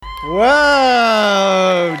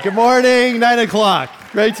Whoa! Good morning, 9 o'clock.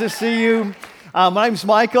 Great to see you. My name's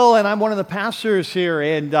Michael, and I'm one of the pastors here,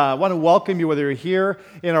 and I want to welcome you, whether you're here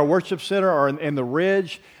in our worship center or in the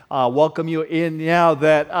Ridge. Welcome you in now.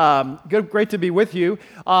 Great to be with you.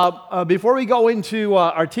 Before we go into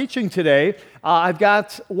our teaching today, I've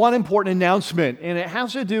got one important announcement, and it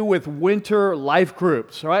has to do with winter life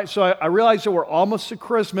groups. All right, so I realize that we're almost to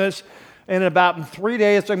Christmas. And in about 3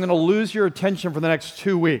 days, I'm going to lose your attention for the next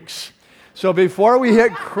 2 weeks. So before we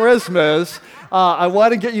hit Christmas, I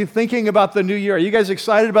want to get you thinking about the new year. Are you guys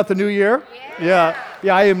excited about the new year? Yeah,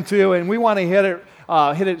 I am too. And we want to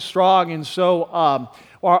hit it strong. And so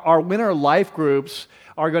our winter life groups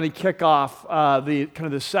are going to kick off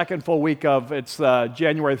the second full week of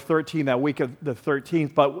January 13th, that week of the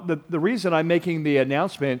 13th. But the reason I'm making the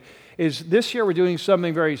announcement is this year we're doing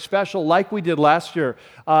something very special like we did last year.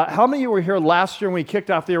 How many of you were here last year when we kicked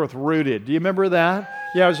off the year with Rooted? Do you remember that?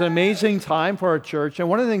 Yeah, it was an amazing time for our church. And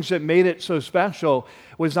one of the things that made it so special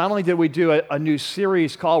was not only did we do a new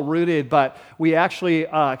series called Rooted, but we actually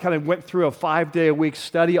kind of went through a 5-day-a-week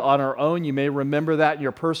study on our own. You may remember that in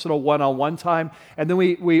your personal one-on-one time. And then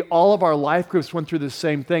we all of our life groups went through the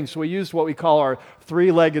same thing. So we used what we call our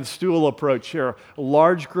three-legged stool approach here.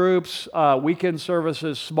 Large groups, weekend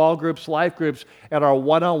services, small groups, life groups, and our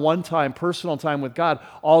one-on-one time, personal time with God,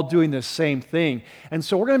 all doing the same thing. And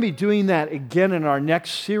so we're going to be doing that again in our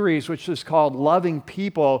next series, which is called Loving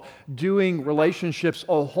People, Doing Relationships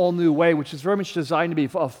a Whole New Way, which is very much designed to be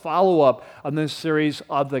a follow-up on this series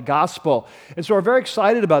of the gospel. And so we're very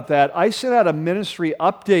excited about that. I sent out a ministry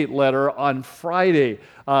update letter on Friday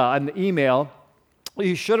on the email.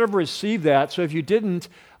 You should have received that. So if you didn't,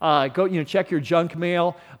 go check your junk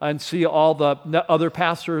mail and see all the other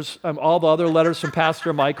pastors, all the other letters from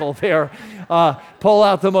Pastor Michael there. Pull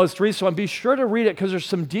out the most recent one. Be sure to read it because there's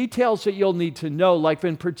some details that you'll need to know. Like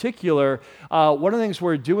in particular, one of the things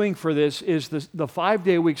we're doing for this is the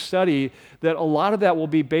 5-day-a-week study. That a lot of that will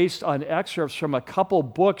be based on excerpts from a couple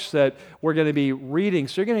books that we're going to be reading.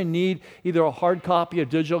 So you're going to need either a hard copy, a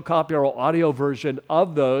digital copy, or an audio version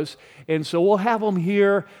of those. And so we'll have them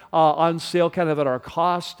here on sale kind of at our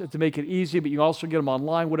cost to make it easy, but you can also get them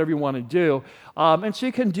online, whatever you want to do. And so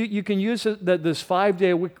you can use this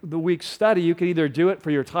 5-day-a-week study. You can either do it for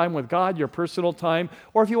your time with God, your personal time,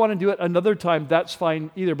 or if you want to do it another time, that's fine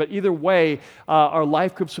either. But either way, our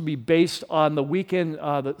life groups will be based on the weekend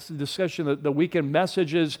the discussion, the weekend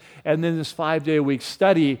messages, and then this 5-day-a-week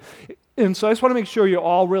study. And so I just want to make sure you're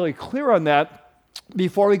all really clear on that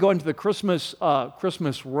before we go into the Christmas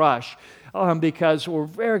rush, because we're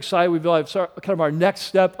very excited. We feel like kind of our next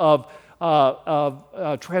step of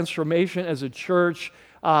transformation as a church.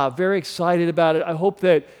 Very excited about it. I hope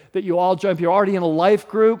that you all jump. You're already in a life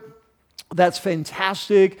group. That's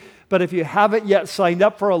fantastic. But if you haven't yet signed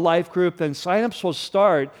up for a life group, then signups will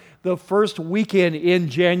start the first weekend in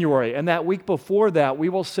January. And that week before that, we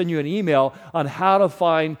will send you an email on how to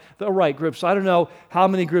find the right groups. I don't know how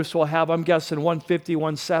many groups we'll have. I'm guessing 150,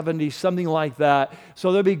 170, something like that.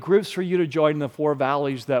 So there'll be groups for you to join in the 4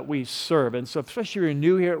 valleys that we serve. And so especially if you're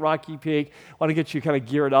new here at Rocky Peak, I want to get you kind of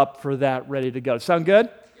geared up for that, ready to go. Sound good?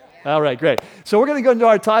 All right, great. So we're going to go into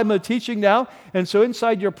our time of teaching now. And so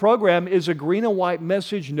inside your program is a green and white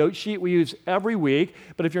message note sheet we use every week.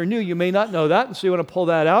 But if you're new, you may not know that. And so you want to pull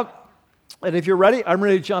that out. And if you're ready, I'm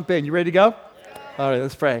ready to jump in. You ready to go? Yeah. All right,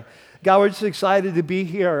 let's pray. God, we're just excited to be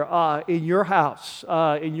here in your house,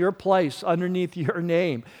 in your place, underneath your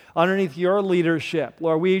name, underneath your leadership.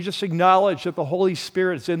 Lord, we just acknowledge that the Holy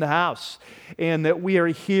Spirit's in the house and that we are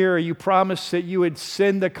here. You promised that you would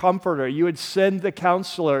send the Comforter, you would send the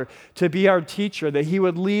Counselor to be our teacher, that he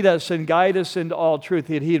would lead us and guide us into all truth,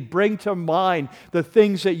 that he'd bring to mind the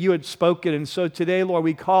things that you had spoken. And so today, Lord,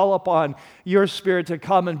 we call upon your Spirit to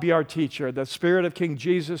come and be our teacher. The Spirit of King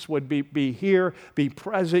Jesus would be here, be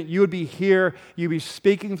present. You would be here. You'd be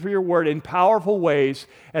speaking through your word in powerful ways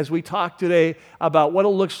as we talk today about what it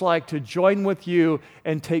looks like to join with you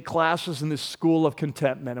and take classes in this school of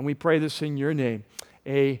contentment. And we pray this in your name.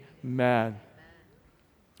 Amen.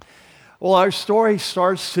 Well, our story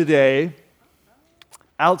starts today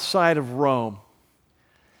outside of Rome.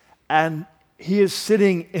 And he is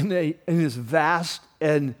sitting in his vast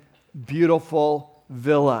and beautiful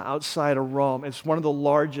villa outside of Rome. It's one of the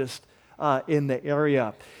largest in the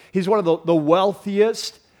area. He's one of the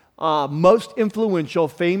wealthiest, most influential,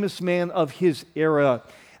 famous man of his era.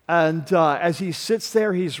 And as he sits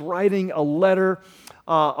there, he's writing a letter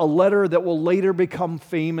that will later become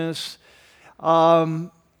famous.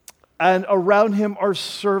 And around him are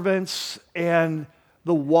servants, and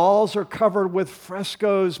the walls are covered with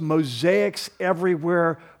frescoes, mosaics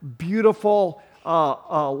everywhere, beautiful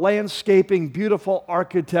landscaping, beautiful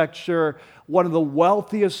architecture, one of the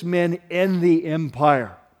wealthiest men in the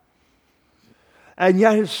empire. And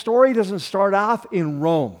yet his story doesn't start off in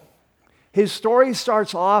Rome. His story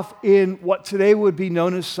starts off in what today would be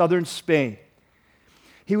known as southern Spain.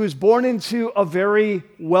 He was born into a very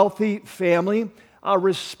wealthy family, a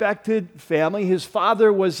respected family. His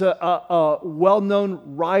father was a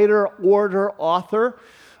well-known writer, orator, author.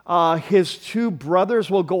 His two brothers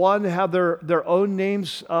will go on to have their own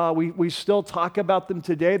names. We still talk about them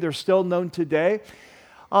today. They're still known today.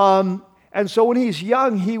 And so when he's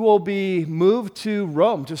young, he will be moved to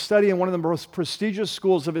Rome to study in one of the most prestigious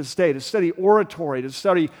schools of his day, to study oratory, to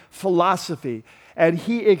study philosophy. And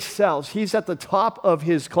he excels. He's at the top of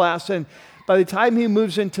his class. And by the time he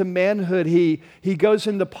moves into manhood, he goes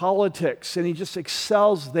into politics, and he just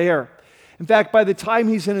excels there. In fact, by the time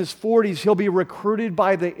he's in his 40s, he'll be recruited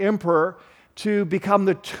by the emperor to become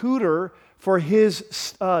the tutor for his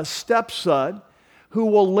stepson, who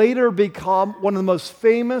will later become one of the most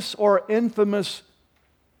famous or infamous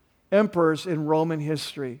emperors in Roman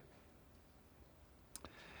history.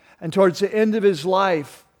 And towards the end of his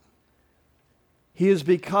life, he has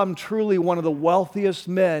become truly one of the wealthiest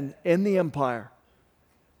men in the empire,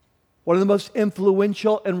 one of the most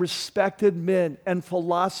influential and respected men and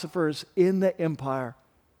philosophers in the empire.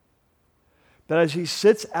 But as he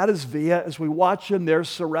sits at his villa, as we watch him there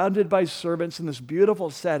surrounded by servants in this beautiful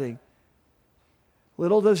setting,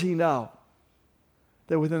 little does he know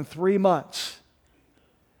that within 3 months,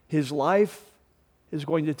 his life is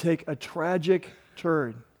going to take a tragic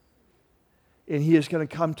turn, and he is going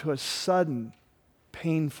to come to a sudden,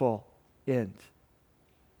 painful end.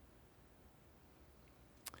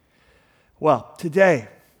 Well, today,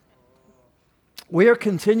 we are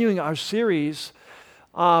continuing our series.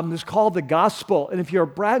 It's called The Gospel. And if you're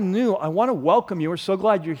brand new, I want to welcome you. We're so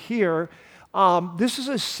glad you're here. This is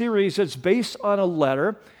a series that's based on a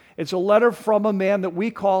letter. It's a letter from a man that we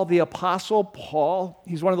call the Apostle Paul.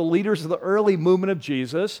 He's one of the leaders of the early movement of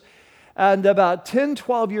Jesus. And about 10,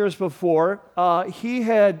 12 years before, he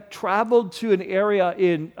had traveled to an area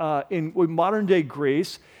in modern-day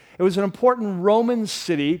Greece. It was an important Roman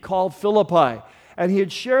city called Philippi. And he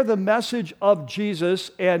had shared the message of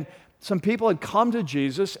Jesus, and some people had come to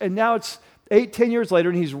Jesus, and now it's 8, 10 years later,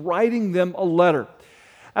 and he's writing them a letter.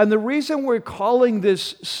 And the reason we're calling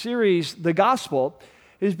this series The Gospel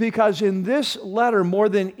is because in this letter, more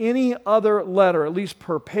than any other letter, at least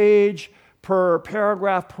per page, per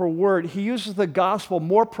paragraph, per word, he uses the gospel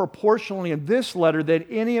more proportionally in this letter than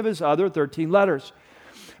any of his other 13 letters.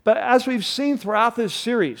 But as we've seen throughout this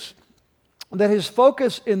series, that his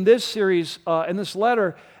focus in this series, in this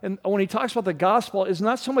letter, and when he talks about the gospel, is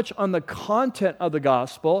not so much on the content of the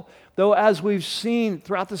gospel, though as we've seen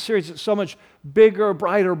throughout the series, it's so much bigger,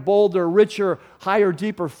 brighter, bolder, richer, higher,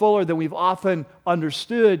 deeper, fuller than we've often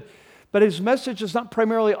understood. But his message is not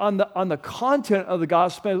primarily on the content of the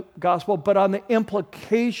gospel, but on the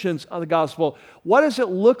implications of the gospel. What does it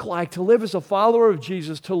look like to live as a follower of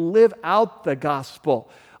Jesus, to live out the gospel,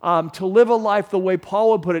 to live a life the way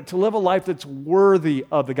Paul would put it, to live a life that's worthy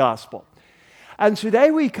of the gospel? And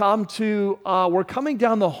today we're coming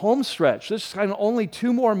down the home stretch. This is kind of only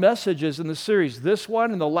 2 more messages in the series, this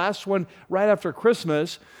one and the last one right after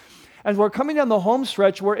Christmas. And we're coming down the home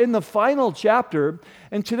stretch. We're in the final chapter.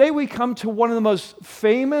 And today we come to one of the most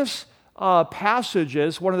famous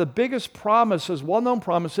passages, one of the biggest promises, well-known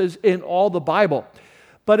promises in all the Bible.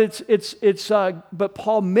 But but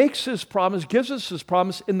Paul makes this promise, gives us this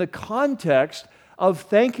promise in the context of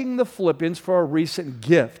thanking the Philippians for a recent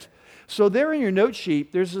gift. So there in your note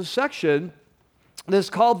sheet, there's a section that's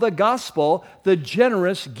called The Gospel, the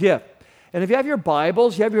Generous Gift. And if you have your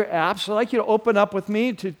Bibles, you have your apps, I'd like you to open up with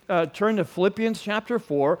me to turn to Philippians chapter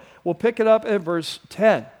 4. We'll pick it up at verse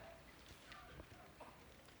 10.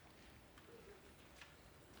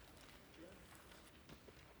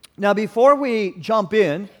 Now, before we jump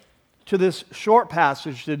in to this short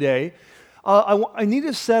passage today, I need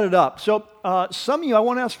to set it up. So some of you, I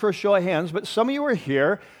won't ask for a show of hands, but some of you were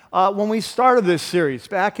here when we started this series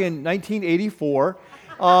back in 1984.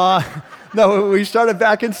 No, we started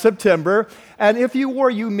back in September. And if you were,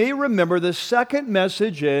 you may remember the second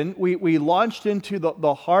message we launched into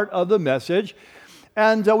the heart of the message.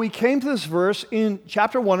 And we came to this verse in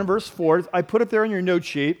chapter 1 and verse 4. I put it there in your note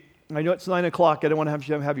sheet. I know it's 9 o'clock. I don't want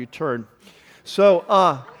to have you turn.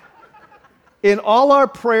 So in all our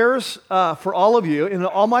prayers for all of you, in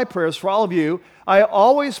all my prayers for all of you, I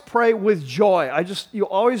always pray with joy. You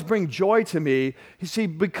always bring joy to me. You see,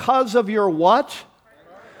 because of your what?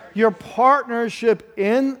 Your partnership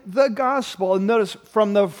in the gospel. And notice,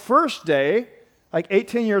 from the first day like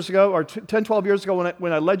 18 years ago or 10, 12 years ago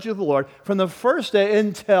when I led you to the Lord, from the first day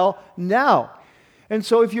until now. And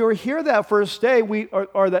so if you were here that first day,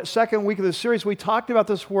 or that second week of the series, we talked about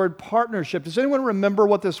this word partnership. Does anyone remember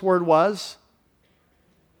what this word was?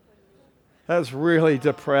 That's really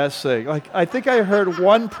depressing. Like, I think I heard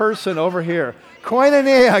one person over here.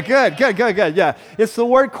 Koinonia, good. Yeah, it's the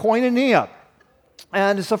word koinonia.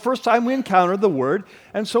 And it's the first time we encountered the word.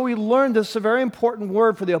 And so we learned this is a very important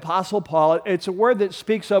word for the Apostle Paul. It's a word that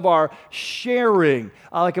speaks of our sharing,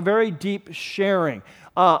 like a very deep sharing.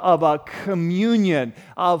 Of a communion,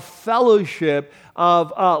 of fellowship, of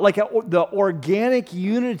the organic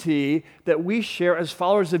unity that we share as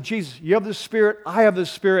followers of Jesus. You have the Spirit, I have the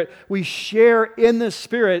Spirit. We share in the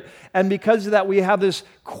Spirit, and because of that, we have this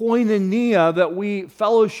koinonia that we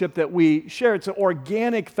fellowship, that we share. It's an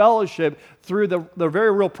organic fellowship through the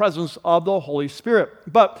very real presence of the Holy Spirit.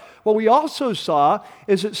 But what we also saw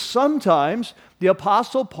is that sometimes the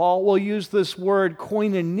Apostle Paul will use this word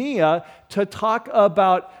koinonia to talk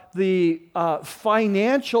about the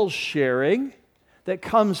financial sharing that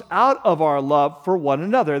comes out of our love for one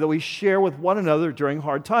another, that we share with one another during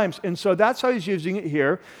hard times. And so that's how he's using it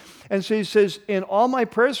here. And so he says, in all my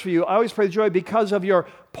prayers for you, I always pray joy because of your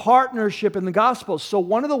partnership in the gospel. So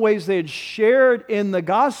one of the ways they had shared in the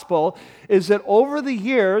gospel is that over the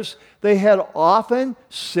years, they had often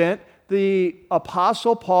sent the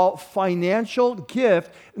Apostle Paul financial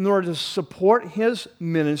gift in order to support his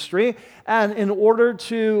ministry and in order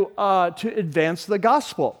to advance the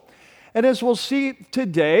gospel. And as we'll see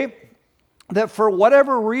today, that for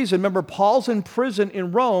whatever reason, remember Paul's in prison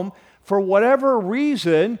in Rome, for whatever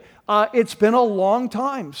reason, it's been a long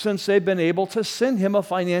time since they've been able to send him a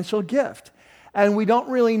financial gift. And we don't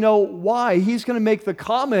really know why. He's going to make the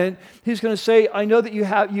comment. He's going to say, "I know that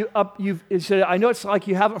he said, I know it's like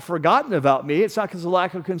you haven't forgotten about me. It's not because of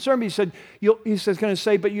lack of concern." But he said, he's going to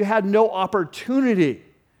say, "But you had no opportunity."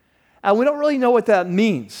 And we don't really know what that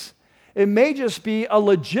means. It may just be a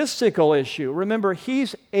logistical issue. Remember,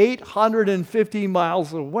 he's 850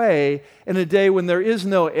 miles away in a day when there is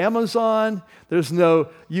no Amazon, there's no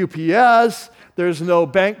UPS, there's no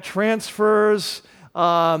bank transfers.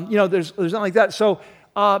 There's nothing like that. So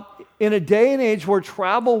in a day and age where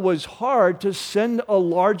travel was hard, to send a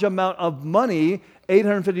large amount of money,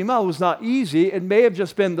 850 miles, was not easy. It may have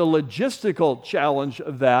just been the logistical challenge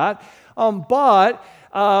of that. But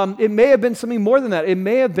it may have been something more than that. It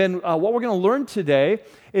may have been what we're going to learn today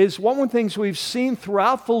is one of the things we've seen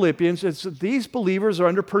throughout Philippians is that these believers are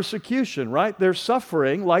under persecution, right? They're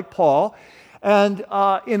suffering like Paul. And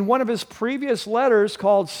in one of his previous letters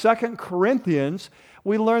called 2 Corinthians,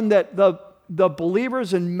 we learned that the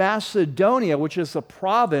believers in Macedonia, which is the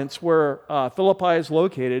province where Philippi is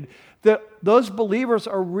located, that those believers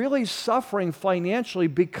are really suffering financially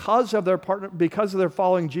because of their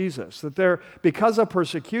following Jesus, because of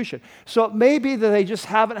persecution. So it may be that they just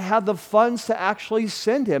haven't had the funds to actually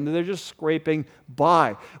send him, that they're just scraping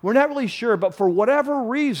by. We're not really sure, but for whatever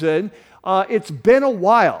reason, it's been a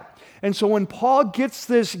while. And so when Paul gets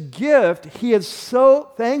this gift, he is so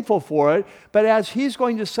thankful for it. But as he's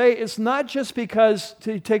going to say, it's not just because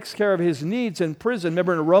he takes care of his needs in prison.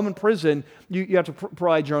 Remember, in a Roman prison, you have to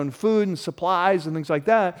provide your own food and supplies and things like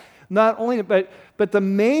that. Not only, but the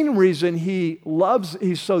main reason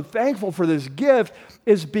he's so thankful for this gift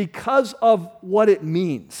is because of what it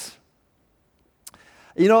means.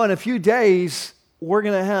 You know, in a few days, we're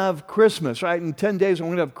going to have Christmas, right? In 10 days, we're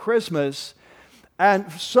going to have Christmas.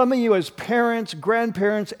 And some of you as parents,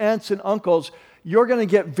 grandparents, aunts, and uncles, you're going to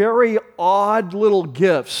get very odd little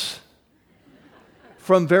gifts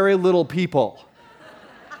from very little people,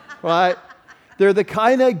 right? They're the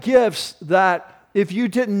kind of gifts that if you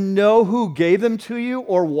didn't know who gave them to you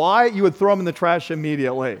or why, you would throw them in the trash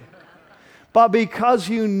immediately. But because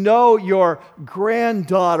you know your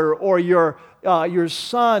granddaughter or your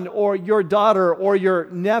son or your daughter or your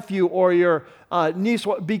nephew or your niece,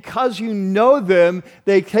 because you know them,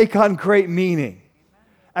 they take on great meaning.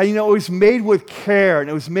 And it was made with care and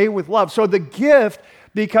it was made with love. So the gift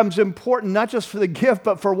becomes important, not just for the gift,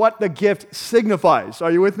 but for what the gift signifies.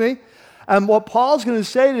 Are you with me? And what Paul's going to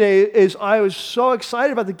say today is, I was so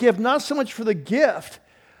excited about the gift, not so much for the gift,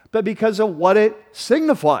 but because of what it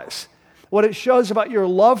signifies. What it shows about your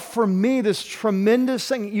love for me, this tremendous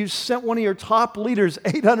thing. You sent one of your top leaders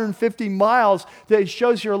 850 miles. That it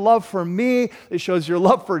shows your love for me. It shows your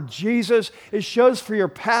love for Jesus. It shows for your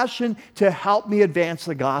passion to help me advance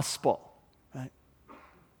the gospel. Right?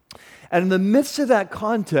 And in the midst of that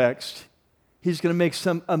context, he's going to make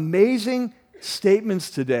some amazing statements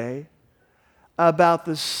today about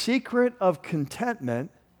the secret of contentment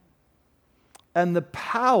and the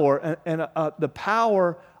power the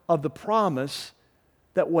power of the promise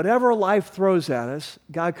that whatever life throws at us,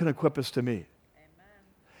 God can equip us to meet.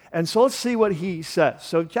 And so let's see what he says.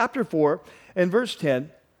 So chapter 4 and verse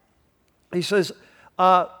 10, he says,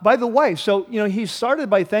 by the way, so, he started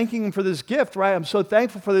by thanking him for this gift, right? I'm so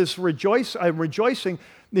thankful for this I'm rejoicing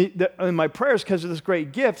in my prayers because of this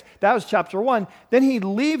great gift. That was chapter 1. Then he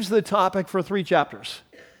leaves the topic for 3 chapters.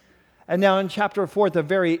 And now in chapter 4, at the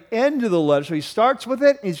very end of the letter, so he starts with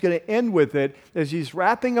it, and he's going to end with it. As he's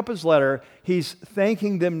wrapping up his letter, he's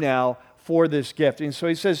thanking them now for this gift. And so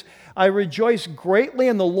he says, I rejoice greatly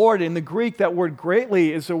in the Lord. In the Greek, that word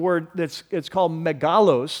greatly is a word it's called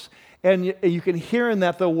megalos. And you can hear in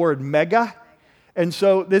that the word mega. And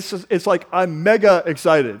so it's like I'm mega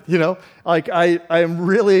excited, Like I am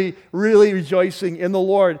really, really rejoicing in the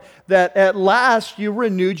Lord that at last you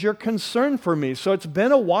renewed your concern for me. So it's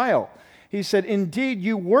been a while. He said, indeed,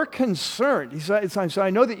 you were concerned. He said, so I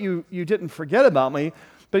know that you didn't forget about me,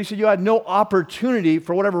 but he said you had no opportunity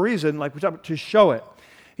for whatever reason, to show it.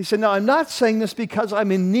 He said, now, I'm not saying this because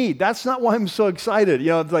I'm in need. That's not why I'm so excited.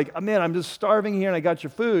 It's like, man, I'm just starving here and I got your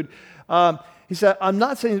food. He said, I'm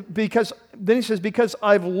not saying because, then he says, because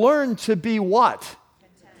I've learned to be what?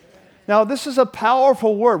 Content. Now, this is a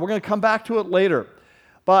powerful word. We're going to come back to it later.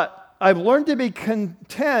 But I've learned to be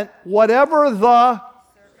content, whatever the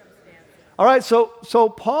circumstances. All right, so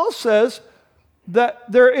Paul says that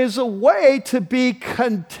there is a way to be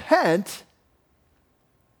content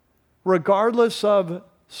regardless of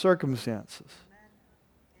circumstances.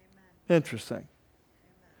 Amen. Interesting.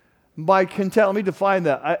 By content, let me define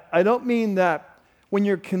that. I don't mean that when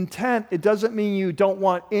you're content, it doesn't mean you don't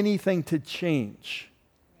want anything to change.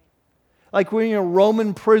 Like when you're in a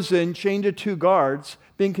Roman prison, chained to 2 guards,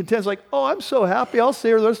 being content is like, oh, I'm so happy, I'll stay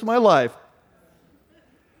here the rest of my life.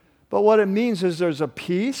 But what it means is there's a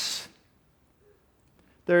peace,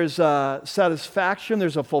 there's a satisfaction,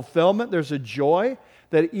 there's a fulfillment, there's a joy,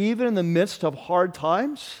 that even in the midst of hard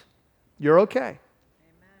times, you're okay.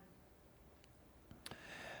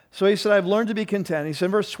 So he said, I've learned to be content. He said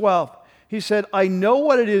in verse 12, he said, I know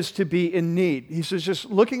what it is to be in need. He says,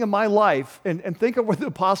 just looking at my life, and think of what the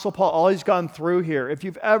Apostle Paul, all he's gone through here. If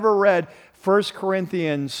you've ever read 1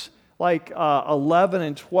 Corinthians 11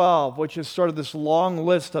 and 12, which is sort of this long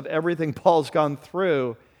list of everything Paul's gone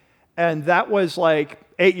through, and that was like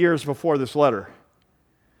 8 years before this letter.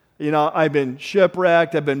 I've been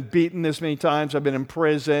shipwrecked, I've been beaten this many times, I've been in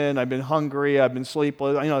prison, I've been hungry, I've been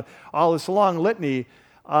sleepless, all this long litany.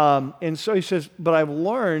 And so he says, but I've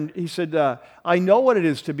learned, he said, I know what it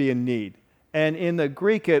is to be in need. And in the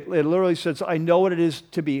Greek, it literally says, I know what it is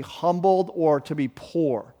to be humbled or to be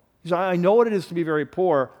poor. He said, I know what it is to be very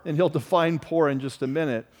poor, and he'll define poor in just a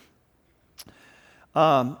minute.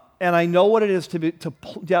 And I know what it is to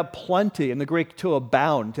have plenty, in the Greek, to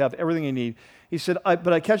abound, to have everything you need. He said,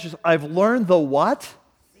 but I catch this, I've learned the what?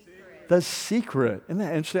 Secret. The secret. Isn't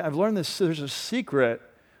that interesting? I've learned this, there's a secret.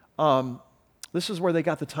 This is where they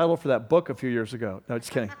got the title for that book a few years ago. No,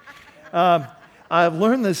 just kidding. I've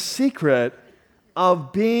learned the secret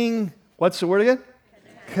of being, what's the word again?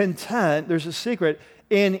 Content. There's a secret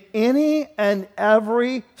in any and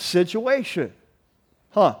every situation.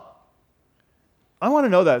 I want to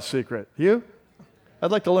know that secret. You?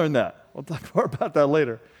 I'd like to learn that. We'll talk more about that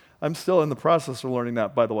later. I'm still in the process of learning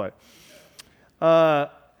that, by the way.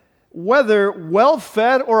 Whether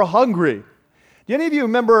well-fed or hungry. Do any of you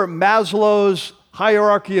remember Maslow's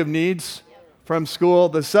hierarchy of needs from school?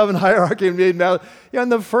 The 7 hierarchy of needs.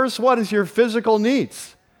 And the first one is your physical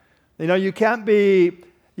needs. You can't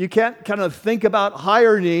kind of think about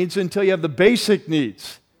higher needs until you have the basic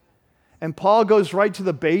needs. And Paul goes right to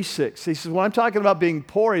the basics. He says, when I'm talking about being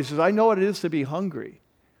poor, he says, I know what it is to be hungry.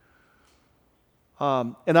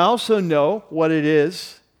 And I also know what it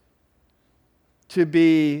is to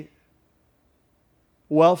be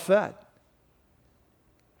well-fed.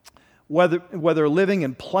 Whether living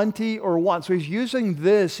in plenty or want. So he's using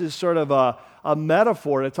this as sort of a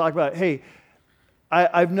metaphor to talk about, hey,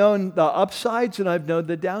 I've known the upsides and I've known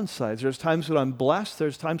the downsides. There's times when I'm blessed.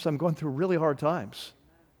 There's times I'm going through really hard times.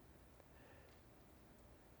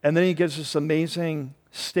 And then he gives this amazing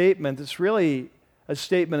statement. It's really a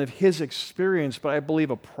statement of his experience, but I believe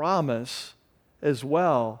a promise as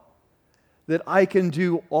well, that I can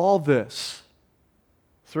do all this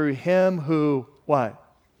through him who, what?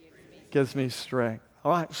 Gives me strength.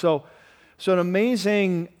 All right, so an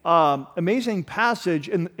amazing passage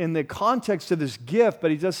in the context of this gift,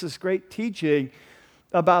 but he does this great teaching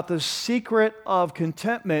about the secret of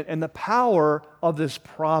contentment and the power of this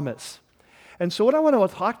promise. And so what I want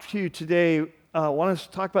to talk to you today, want us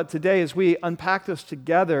to talk about today as we unpack this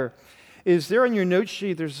together is there in your note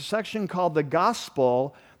sheet. There's a section called the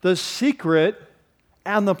gospel, the secret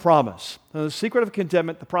and the promise. Now, the secret of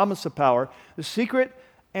contentment, the promise of power, the secret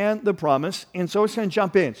and the promise. And so it's going to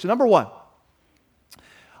jump in. So number one,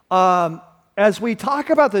 as we talk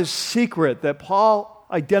about this secret that Paul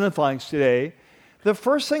identifies today, the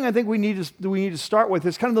first thing I think we need to start with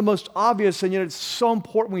is kind of the most obvious, and yet it's so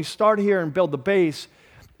important we start here and build the base,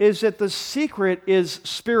 is that the secret is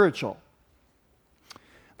spiritual.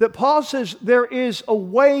 That Paul says there is a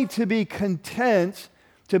way to be content,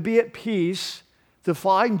 to be at peace, to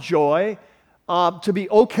find joy, to be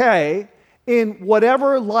okay in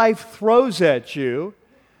whatever life throws at you,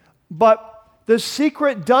 but the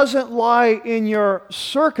secret doesn't lie in your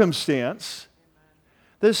circumstance.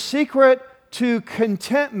 The secret to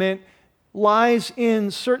contentment lies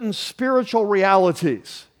in certain spiritual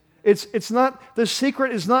realities. It's not, the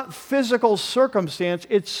secret is not physical circumstance,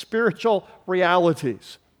 it's spiritual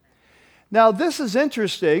realities. Now, this is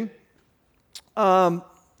interesting. In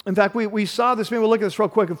fact, we saw this. Maybe we'll look at this real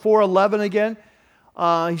quick in 4:11 again.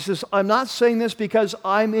 He says, I'm not saying this because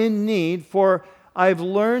I'm in need, for I've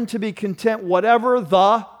learned to be content whatever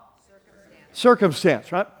the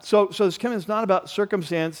circumstance, right? So this is not about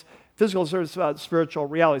circumstance, physical circumstance, it's about spiritual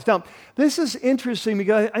realities. Now, this is interesting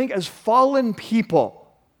because I think as fallen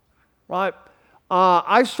people, right,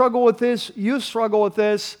 I struggle with this, you struggle with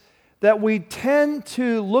this, that we tend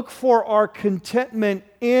to look for our contentment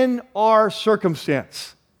in our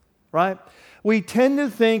circumstance, right? We tend to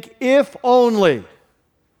think, if only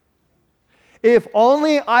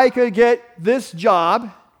I could get this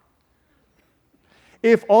job,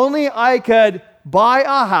 if only I could buy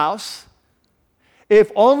a house,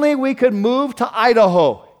 if only we could move to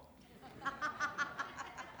Idaho,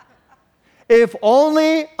 if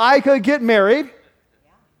only I could get married,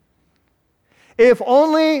 if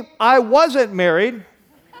only I wasn't married,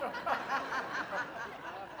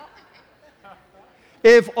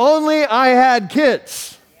 if only I had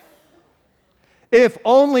kids, if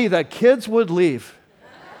only the kids would leave.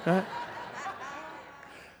 Right?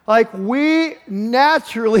 Like, we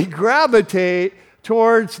naturally gravitate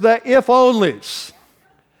towards the if-onlys.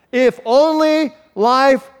 If only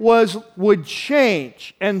life would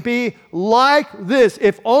change and be like this.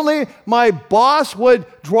 If only my boss would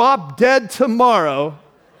drop dead tomorrow.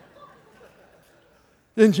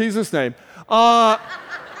 In Jesus' name.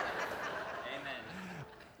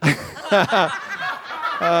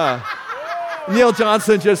 Neil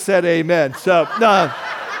Johnson just said amen. So,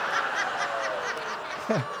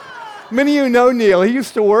 many of you know Neil. He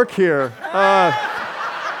used to work here.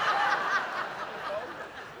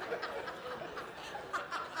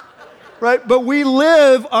 Right? But we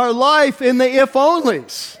live our life in the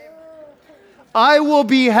if-onlys. I will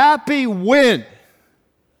be happy when.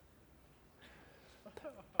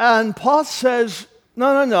 And Paul says,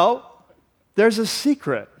 no. There's a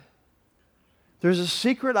secret. There's a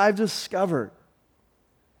secret I've discovered.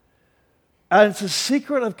 And it's a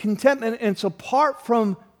secret of contentment, and it's apart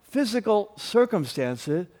from physical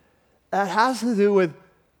circumstances. That has to do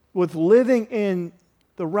with living in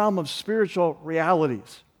the realm of spiritual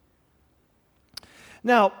realities.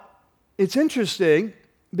 Now, it's interesting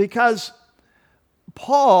because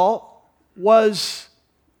Paul was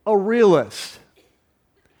a realist.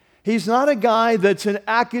 He's not a guy that's an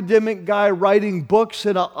academic guy writing books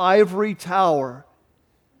in an ivory tower,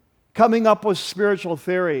 coming up with spiritual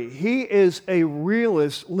theory. He is a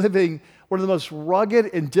realist living one of the most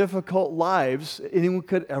rugged and difficult lives anyone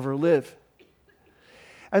could ever live.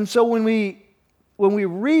 And so when we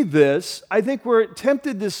read this, I think we're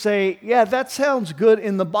tempted to say, yeah, that sounds good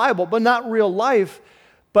in the Bible, but not real life.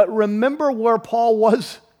 But remember where Paul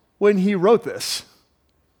was when he wrote this.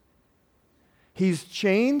 He's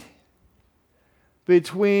chained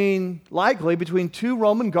between two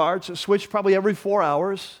Roman guards that switch probably every 4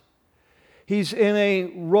 hours. He's in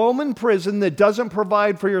a Roman prison that doesn't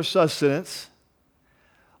provide for your sustenance.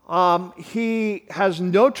 He has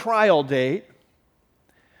no trial date.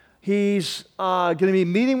 He's going to be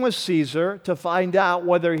meeting with Caesar to find out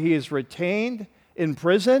whether he is retained in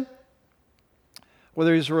prison,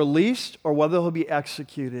 whether he's released, or whether he'll be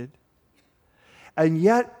executed. And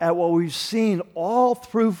yet, at what we've seen all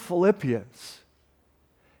through Philippians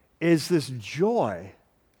is this joy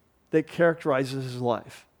that characterizes his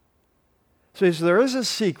life. So he says there is a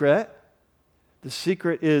secret. The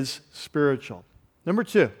secret is spiritual. Number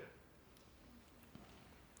two.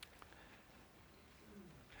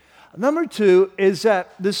 Number two is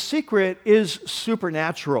that the secret is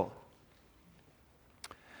supernatural.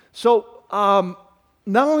 So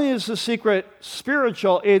not only is the secret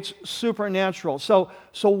spiritual, it's supernatural. So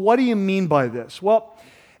what do you mean by this? Well,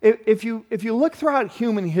 If you look throughout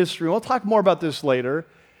human history, we'll talk more about this later,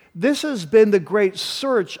 this has been the great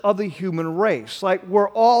search of the human race. Like, we're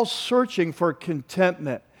all searching for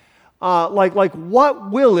contentment. Like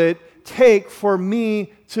what will it take for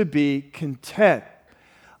me to be content?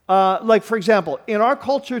 Like, for example, in our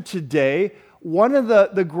culture today, one of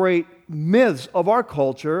the great myths of our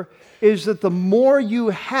culture is that the more you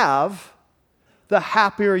have, the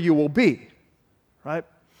happier you will be, right?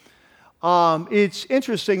 It's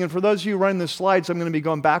interesting, and for those of you running the slides, I'm going to be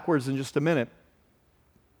going backwards in just a minute.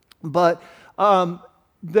 But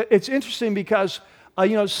it's interesting because,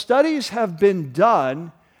 studies have been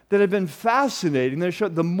done that have been fascinating. They show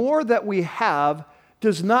the more that we have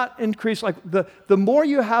does not increase. Like, the more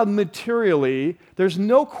you have materially, there's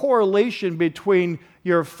no correlation between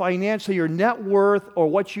your financial, your net worth, or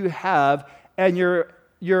what you have, and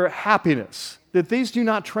your happiness. That these do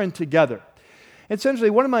not trend together. Essentially,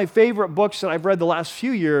 one of my favorite books that I've read the last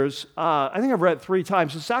few years, I think I've read it 3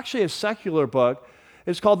 times. It's actually a secular book.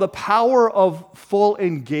 It's called The Power of Full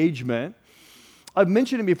Engagement. I've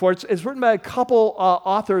mentioned it before. It's written by a couple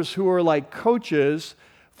authors who are like coaches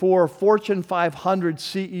for Fortune 500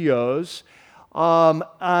 CEOs. And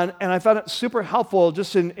I found it super helpful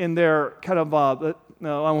just in their kind of,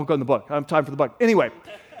 no, I won't go in the book. I don't have time for the book. Anyway,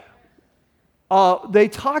 they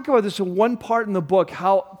talk about this in one part in the book,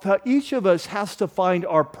 how each of us has to find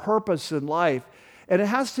our purpose in life. And it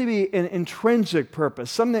has to be an intrinsic purpose,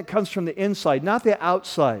 something that comes from the inside, not the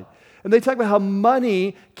outside. And they talk about how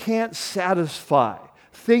money can't satisfy.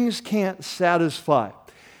 Things can't satisfy.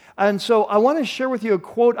 And so I want to share with you a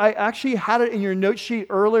quote. I actually had it in your note sheet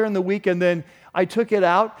earlier in the week, and then I took it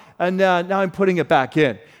out, and now I'm putting it back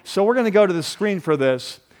in. So we're going to go to the screen for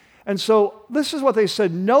this. And so this is what they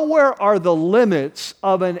said: nowhere are the limits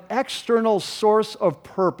of an external source of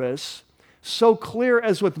purpose so clear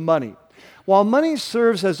as with money. While money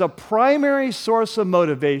serves as a primary source of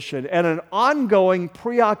motivation and an ongoing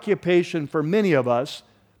preoccupation for many of us,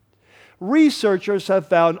 researchers have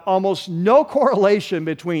found almost no correlation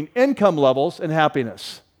between income levels and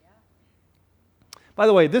happiness. By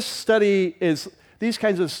the way, these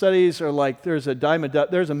kinds of studies are like, there's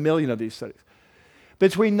a million of these studies.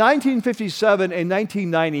 Between 1957 and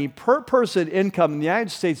 1990, per person income in the United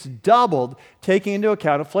States doubled, taking into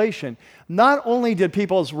account inflation. Not only did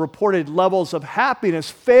people's reported levels of happiness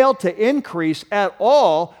fail to increase at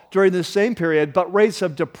all during the same period, but rates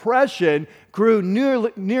of depression grew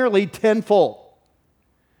nearly tenfold.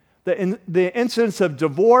 The incidence of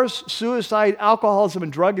divorce, suicide, alcoholism,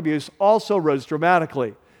 and drug abuse also rose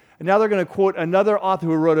dramatically. And now they're going to quote another author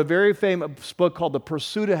who wrote a very famous book called The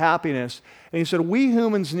Pursuit of Happiness. And he said, "We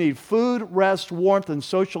humans need food, rest, warmth, and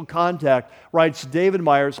social contact," writes David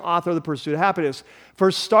Myers, author of The Pursuit of Happiness.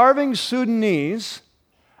 "For starving Sudanese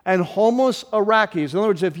and homeless Iraqis," in other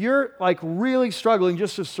words, if you're like really struggling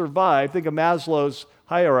just to survive, think of Maslow's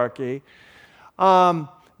hierarchy, more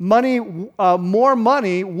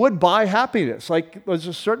money would buy happiness. Like, there's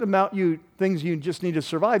a certain amount things you just need to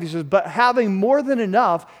survive. He says, but having more than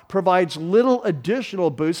enough provides little additional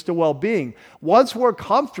boost to well-being. Once we're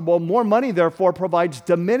comfortable, more money, therefore, provides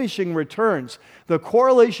diminishing returns. The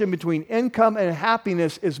correlation between income and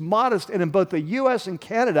happiness is modest, and in both the U.S. and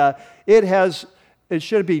Canada, it has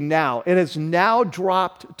now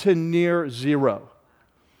dropped to near zero.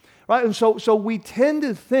 Right? And so we tend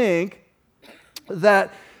to think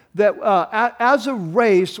that as a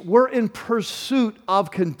race, we're in pursuit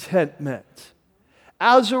of contentment.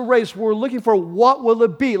 As a race, we're looking for what will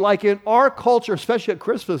it be. Like in our culture, especially at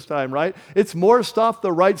Christmas time, right? It's more stuff,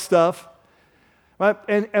 the right stuff. Right?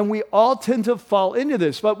 And we all tend to fall into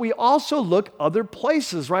this, but we also look other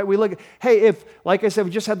places, right? We look, hey, if, like I said,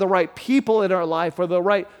 we just had the right people in our life, or the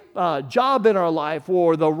right job in our life,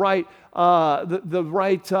 or the right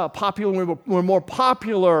popular, we're more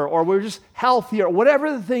popular, or we're just healthier,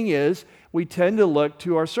 whatever the thing is, we tend to look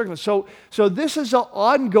to our circumstances. So this is an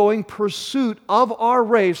ongoing pursuit of our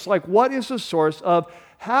race. Like, what is the source of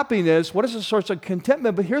happiness? What is the source of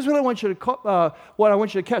contentment? But here's what I want you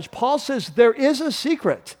to catch. Paul says there is a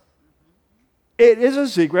secret. It is a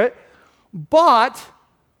secret, but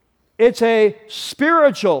it's a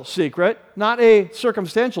spiritual secret, not a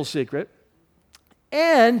circumstantial secret.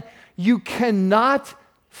 And you cannot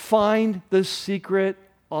find the secret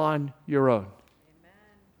on your own.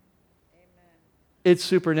 It's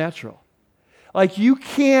supernatural. Like, you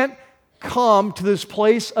can't come to this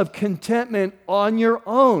place of contentment on your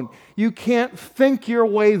own. You can't think your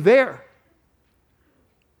way there.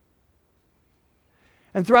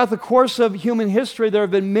 And throughout the course of human history, there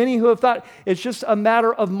have been many who have thought it's just a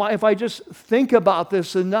matter of if I just think about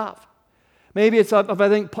this enough. Maybe it's if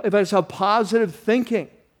I just have positive thinking.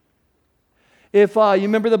 If you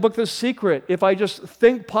remember the book The Secret, if I just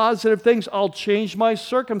think positive things, I'll change my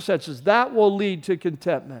circumstances. That will lead to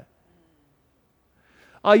contentment.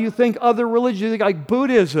 You think other religions, like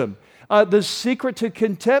Buddhism. The secret to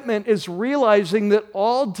contentment is realizing that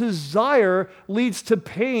all desire leads to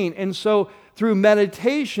pain. And so through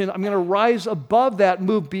meditation, I'm going to rise above that,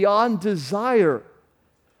 move beyond desire.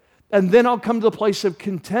 And then I'll come to the place of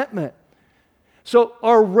contentment. So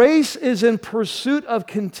our race is in pursuit of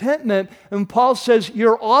contentment, and Paul says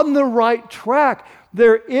you're on the right track.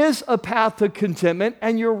 There is a path to contentment,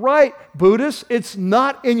 and you're right, Buddhists, it's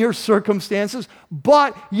not in your circumstances,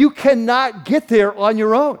 but you cannot get there on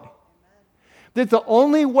your own. That the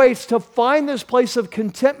only ways to find this place of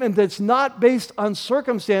contentment that's not based on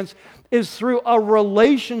circumstance is through a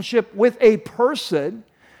relationship with a person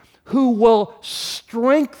who will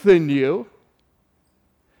strengthen you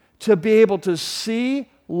to be able to see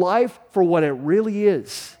life for what it really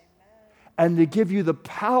is and to give you the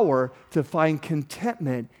power to find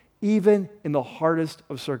contentment even in the hardest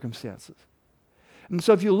of circumstances. And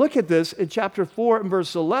so if you look at this in chapter 4 and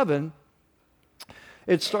verse 11,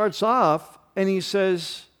 it starts off and he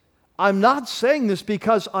says, I'm not saying this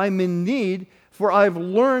because I'm in need, for I've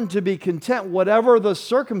learned to be content whatever the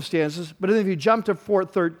circumstances. But then if you jump to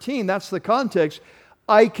 4:13, that's the context.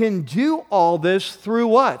 I can do all this through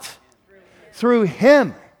what? Through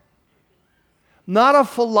Him. Not a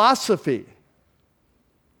philosophy.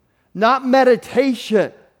 Not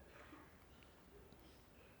meditation.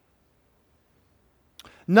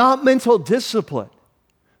 Not mental discipline.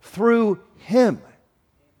 Through Him.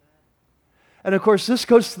 And of course, this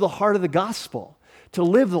goes to the heart of the gospel. To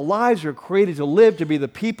live the lives we're created to live, to be the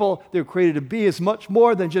people they're created to be, is much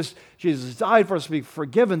more than just Jesus died for us to be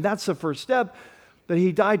forgiven. That's the first step. That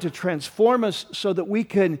He died to transform us so that we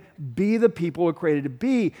can be the people we're created to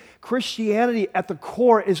be. Christianity at the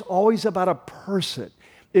core is always about a person.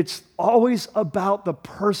 It's always about the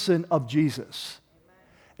person of Jesus.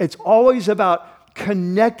 It's always about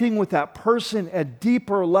connecting with that person at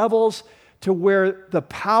deeper levels to where the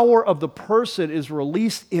power of the person is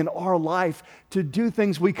released in our life to do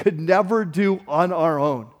things we could never do on our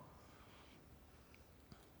own.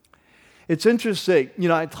 It's interesting,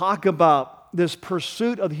 I talk about this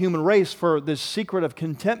pursuit of the human race for this secret of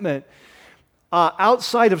contentment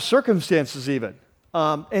outside of circumstances even.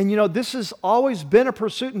 This has always been a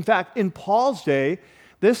pursuit. In fact, in Paul's day,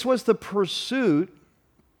 this was the pursuit.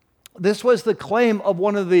 This was the claim of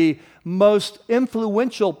one of the most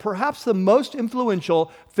influential, perhaps the most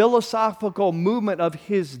influential philosophical movement of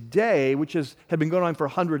his day, which had been going on for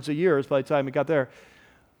hundreds of years by the time it got there.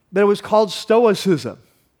 But it was called Stoicism.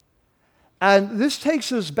 And this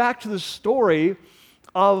takes us back to the story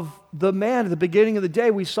of the man at the beginning of the day.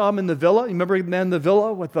 We saw him in the villa. You remember the man in the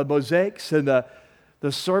villa with the mosaics and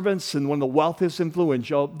the servants and one of the wealthiest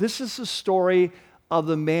influential? This is the story of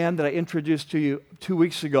the man that I introduced to you 2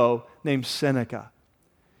 weeks ago named Seneca.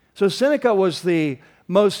 So Seneca was the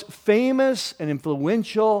most famous and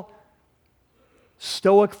influential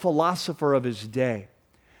Stoic philosopher of his day.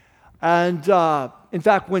 And in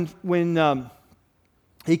fact, when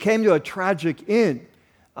he came to a tragic end,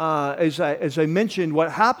 as I mentioned,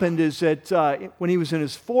 what happened is that when he was in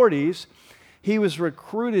his 40s, he was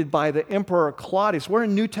recruited by the Emperor Claudius. We're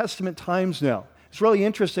in New Testament times now. It's really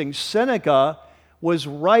interesting. Seneca was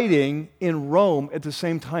writing in Rome at the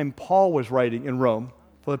same time Paul was writing in Rome,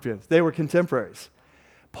 Philippians. They were contemporaries.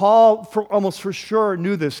 Paul almost for sure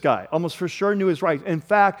knew this guy, almost for sure knew his writings. In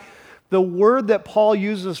fact, the word that Paul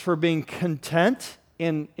uses for being content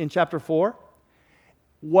in chapter 4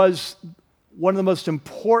 was one of the most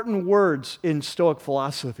important words in Stoic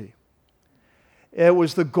philosophy. It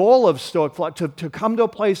was the goal of Stoic philosophy to come to a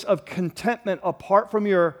place of contentment apart from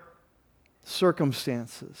your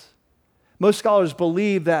circumstances. Most scholars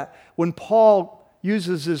believe that when Paul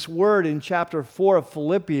uses this word in chapter 4 of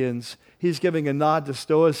Philippians, he's giving a nod to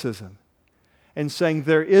Stoicism and saying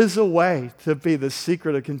there is a way to be the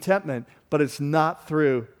secret of contentment, but it's not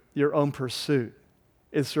through your own pursuit.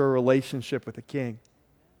 It's through a relationship with the King.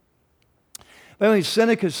 Anyway,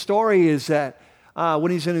 Seneca's story is that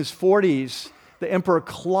when he's in his 40s, the Emperor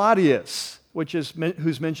Claudius,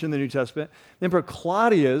 who's mentioned in the New Testament, the Emperor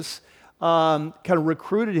Claudius kind of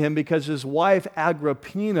recruited him because his wife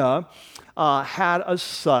Agrippina had a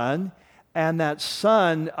son, and that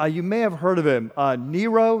son, you may have heard of him,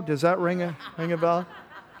 Nero. Does that ring a bell?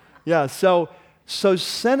 Yeah. So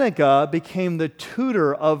Seneca became the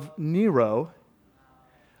tutor of Nero.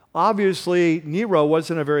 Obviously, Nero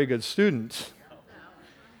wasn't a very good student,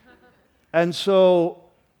 and so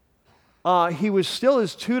he was still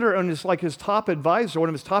his tutor and his top advisor, one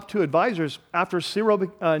of his top two advisors, after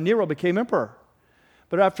Nero became emperor.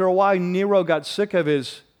 But after a while, Nero got sick of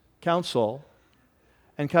his counsel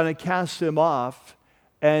and kind of cast him off.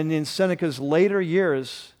 And in Seneca's later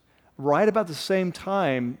years, right about the same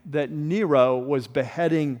time that Nero was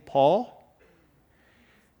beheading Paul,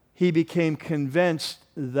 he became convinced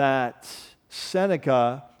that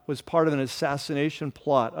Seneca was part of an assassination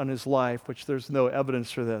plot on his life, which there's no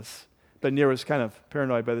evidence for this. But Nero's kind of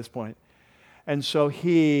paranoid by this point. And so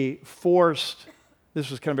he forced,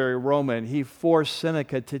 this was kind of very Roman, he forced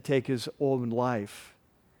Seneca to take his own life.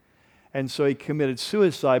 And so he committed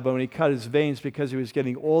suicide, but when he cut his veins because he was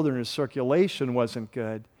getting older and his circulation wasn't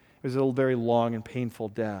good, it was a very long and painful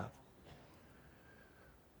death.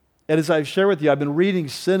 And as I've shared with you, I've been reading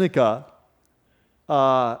Seneca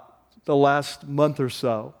the last month or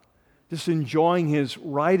so, just enjoying his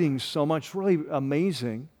writings so much, really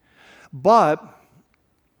amazing. But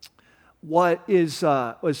what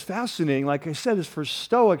was fascinating, like I said, is for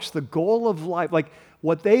Stoics, the goal of life, like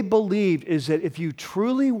what they believed is that if you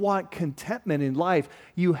truly want contentment in life,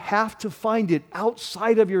 you have to find it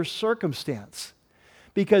outside of your circumstance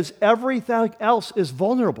because everything else is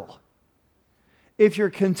vulnerable. If your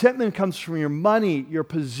contentment comes from your money, your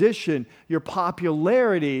position, your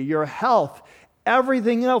popularity, your health,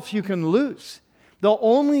 everything else you can lose. The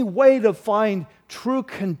only way to find true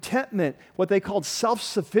contentment, what they call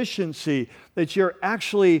self-sufficiency, that you're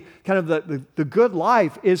actually kind of the good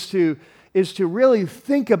life, is to really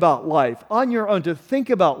think about life on your own, to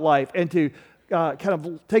think about life and to kind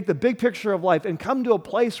of take the big picture of life and come to a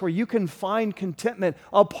place where you can find contentment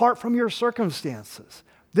apart from your circumstances.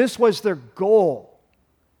 This was their goal.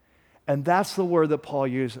 And that's the word that Paul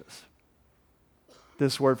uses,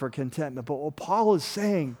 this word for contentment. But what Paul is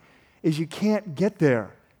saying is you can't get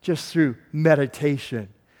there just through meditation.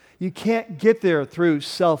 You can't get there through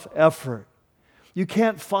self-effort. You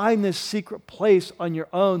can't find this secret place on your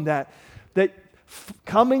own that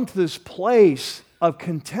coming to this place of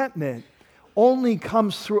contentment only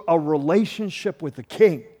comes through a relationship with the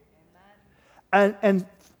King. And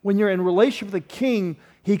when you're in relationship with the King,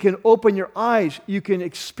 He can open your eyes. You can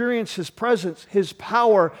experience His presence, His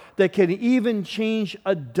power that can even change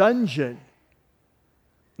a dungeon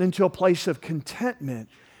into a place of contentment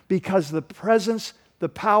because the presence, the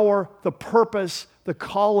power, the purpose, the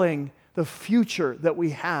calling, the future that we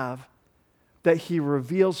have that He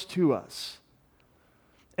reveals to us.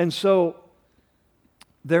 And so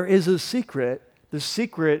there is a secret. The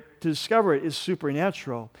secret to discover it is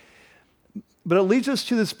supernatural. But it leads us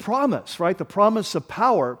to this promise, right? The promise of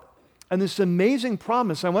power. And this amazing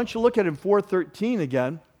promise, I want you to look at it in 4:13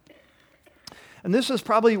 again. And this is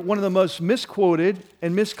probably one of the most misquoted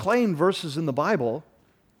and misclaimed verses in the Bible.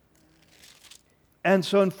 And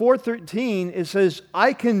so in 4:13, it says,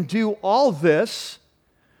 I can do all this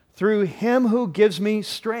through Him who gives me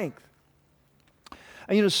strength.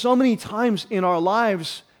 And so many times in our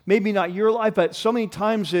lives, maybe not your life, but so many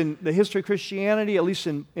times in the history of Christianity, at least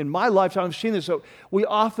in my lifetime, I've seen this. So we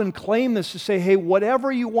often claim this to say, hey,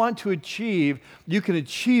 whatever you want to achieve, you can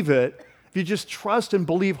achieve it if you just trust and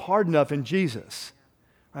believe hard enough in Jesus,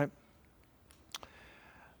 right?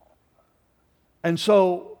 And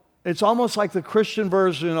so it's almost like the Christian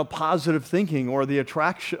version of positive thinking or the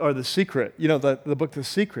attraction or the secret, the book The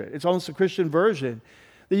Secret. It's almost a Christian version.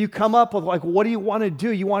 That you come up with what do you want to do?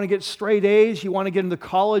 You want to get straight A's? You want to get into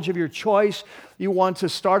college of your choice? You want to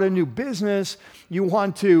start a new business? You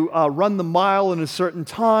want to run the mile in a certain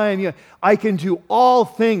time? I can do all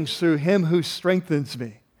things through Him who strengthens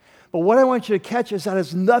me. But what I want you to catch is that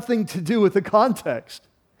has nothing to do with the context.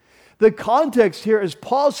 The context here is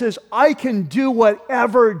Paul says, I can do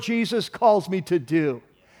whatever Jesus calls me to do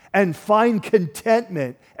and find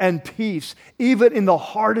contentment and peace even in the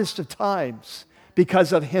hardest of times.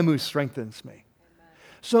 Because of Him who strengthens me. Amen.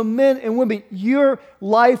 So men and women, your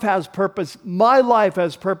life has purpose. My life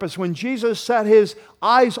has purpose. When Jesus set His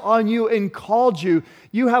eyes on you and called you,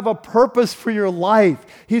 you have a purpose for your life.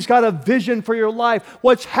 He's got a vision for your life.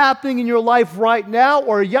 What's happening in your life right now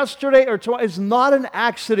or yesterday or tomorrow is not an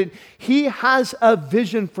accident. He has a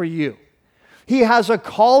vision for you. He has a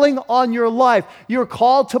calling on your life. You're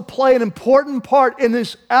called to play an important part in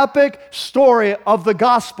this epic story of the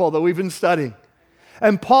gospel that we've been studying.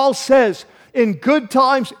 And Paul says, in good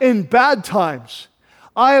times, in bad times,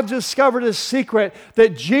 I have discovered a secret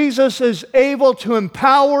that Jesus is able to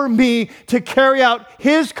empower me to carry out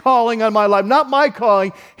His calling on my life. Not my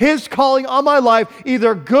calling, His calling on my life,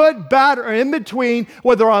 either good, bad, or in between,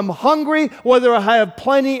 whether I'm hungry, whether I have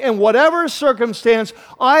plenty, in whatever circumstance,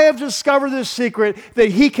 I have discovered this secret that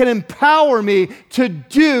He can empower me to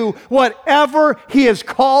do whatever He has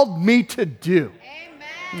called me to do.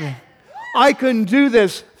 Amen. I can do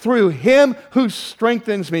this through Him who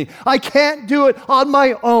strengthens me. I can't do it on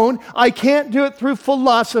my own. I can't do it through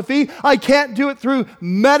philosophy. I can't do it through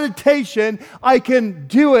meditation. I can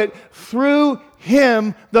do it through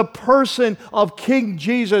Him, the person of King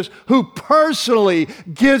Jesus, who personally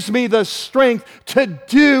gives me the strength to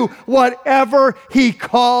do whatever He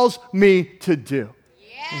calls me to do.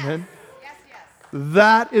 Yes. Amen? Yes, yes.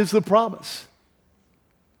 That is the promise.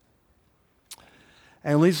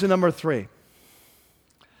 And leads to number 3.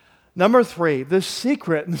 Number 3, the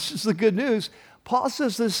secret, and this is the good news, Paul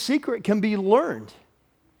says this secret can be learned.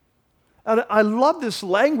 And I love this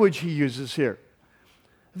language he uses here.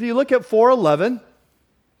 If you look at 4:11,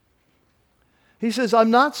 he says, I'm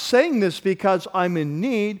not saying this because I'm in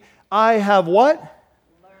need. I have what?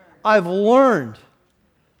 I've learned.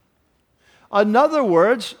 In other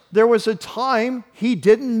words, there was a time he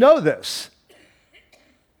didn't know this.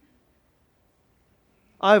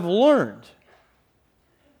 I've learned.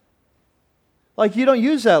 Like, you don't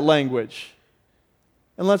use that language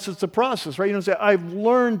unless it's a process, right? You don't say, I've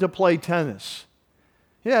learned to play tennis.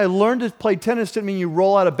 Yeah, I learned to play tennis didn't mean you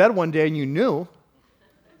roll out of bed one day and you knew.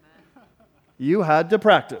 You had to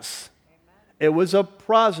practice. It was a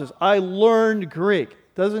process. I learned Greek.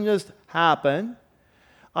 It doesn't just happen.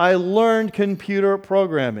 I learned computer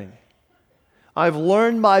programming. I've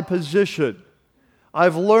learned my position.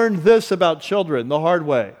 I've learned this about children the hard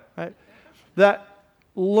way. Right? That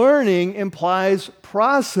learning implies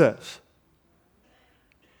process.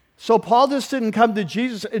 So Paul just didn't come to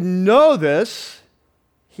Jesus and know this.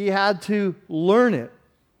 He had to learn it.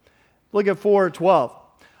 Look at 4:12.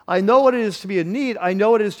 I know what it is to be in need. I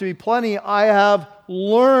know what it is to be plenty. I have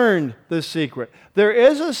learned the secret. There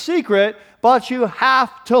is a secret, but you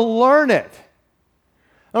have to learn it.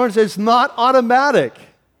 In other words, it's not automatic.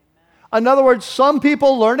 In other words, some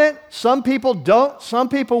people learn it, some people don't, some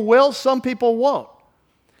people will, some people won't.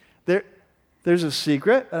 There's a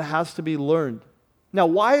secret that has to be learned. Now,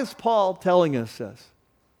 why is Paul telling us this?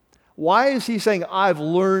 Why is he saying, I've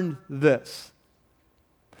learned this?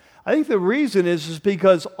 I think the reason is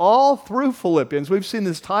because all through Philippians, we've seen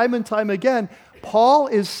this time and time again, Paul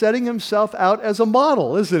is setting himself out as a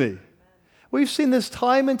model, isn't he? We've seen this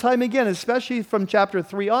time and time again, especially from chapter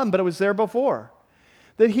 3 on, but it was there before.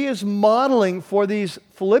 That he is modeling for these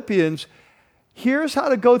Philippians, here's how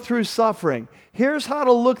to go through suffering. Here's how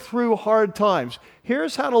to look through hard times.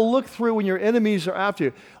 Here's how to look through when your enemies are after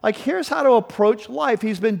you. Like, here's how to approach life.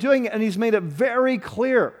 He's been doing it, and he's made it very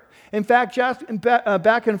clear. In fact, back in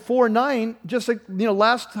 4:9, just like,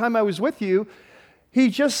 last time I was with you, he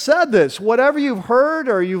just said this. Whatever you've heard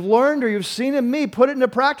or you've learned or you've seen in me, put it into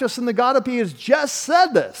practice, and the God of peace has just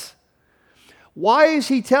said this. Why is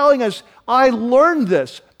he telling us, I learned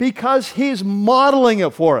this? Because he's modeling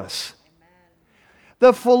it for us. Amen.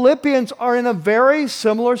 The Philippians are in a very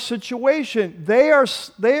similar situation. They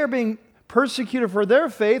are being persecuted for their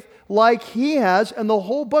faith like he has, and the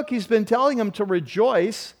whole book he's been telling them to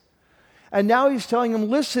rejoice. And now he's telling them,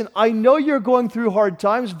 listen, I know you're going through hard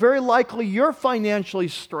times. Very likely you're financially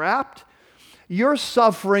strapped. You're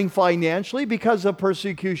suffering financially because of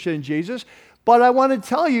persecution in Jesus. But I want to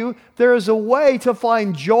tell you, there is a way to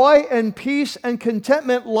find joy and peace and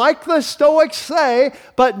contentment like the Stoics say,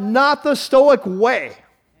 but not the Stoic way. Amen.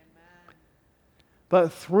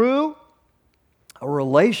 But through a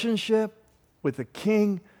relationship with the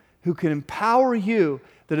King who can empower you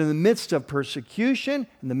that in the midst of persecution,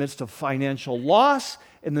 in the midst of financial loss,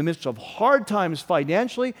 in the midst of hard times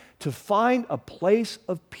financially, to find a place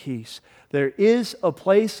of peace. There is a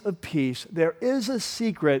place of peace. There is a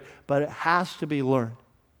secret, but it has to be learned.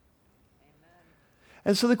 Amen.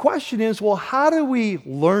 And so the question is, well, how do we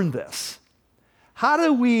learn this? How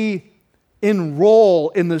do we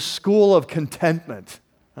enroll in the school of contentment?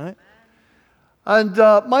 Right? And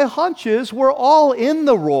my hunch is we're all in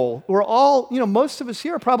the role. We're all, most of us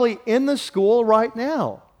here are probably in the school right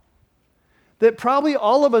now. That probably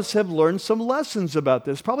all of us have learned some lessons about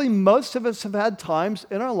this. Probably most of us have had times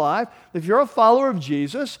in our life, if you're a follower of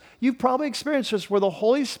Jesus, you've probably experienced this where the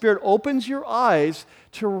Holy Spirit opens your eyes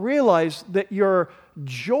to realize that your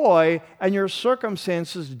joy and your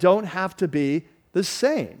circumstances don't have to be the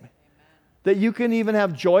same. That you can even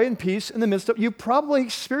have joy and peace in the midst of, you probably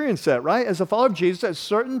experienced that, right? As a follower of Jesus, at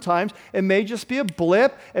certain times, it may just be a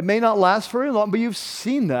blip, it may not last very long, but you've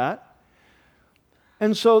seen that.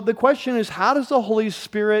 And so the question is, how does the Holy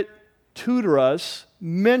Spirit tutor us,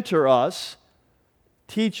 mentor us,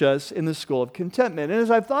 teach us in the school of contentment? And as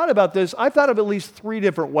I've thought about this, I've thought of at least 3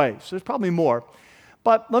 different ways. There's probably more.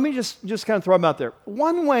 But let me just kind of throw them out there.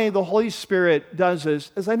 One way the Holy Spirit does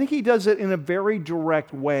this is I think he does it in a very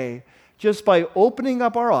direct way, just by opening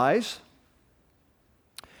up our eyes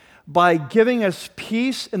by giving us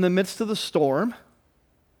peace in the midst of the storm,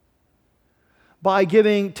 by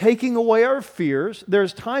taking away our fears.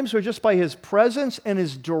 There's times where just by His presence and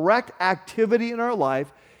His direct activity in our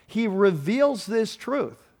life, He reveals this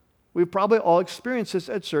truth. We've probably all experienced this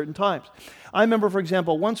at certain times. I remember, for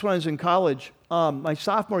example, once when I was in college, my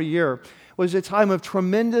sophomore year was a time of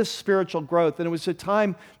tremendous spiritual growth. And it was a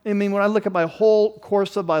time, when I look at my whole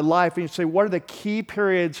course of my life and you say, what are the key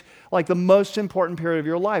periods, like the most important period of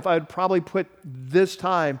your life? I would probably put this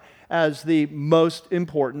time as the most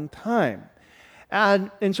important time.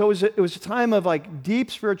 And so it was a time of like deep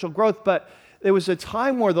spiritual growth, but it was a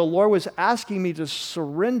time where the Lord was asking me to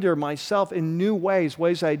surrender myself in new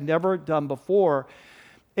ways I'd never done before.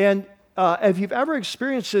 And if you've ever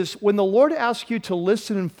experienced this, when the Lord asks you to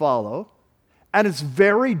listen and follow, and it's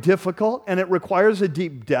very difficult, and it requires a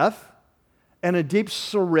deep depth and a deep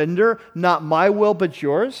surrender, not my will but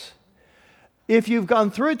yours. If you've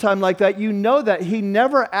gone through a time like that, you know that He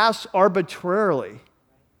never asks arbitrarily.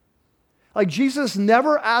 Like Jesus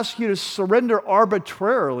never asks you to surrender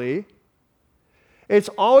arbitrarily. It's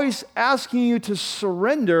always asking you to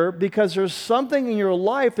surrender because there's something in your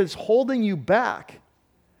life that's holding you back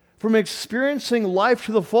from experiencing life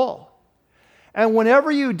to the full. And whenever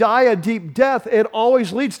you die a deep death, it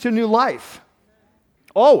always leads to new life.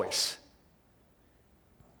 Always.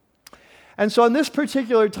 And so in this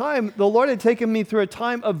particular time, the Lord had taken me through a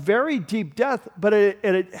time of very deep death, but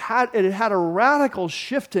it had a radical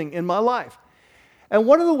shifting in my life. And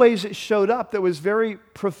one of the ways it showed up that was very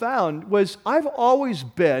profound was I've always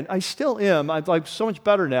been, I still am, I'm like so much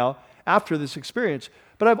better now after this experience,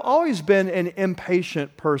 but I've always been an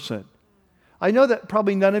impatient person. I know that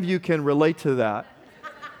probably none of you can relate to that,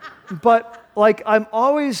 but like I'm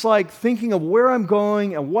always like thinking of where I'm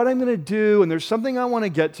going and what I'm going to do, and there's something I want to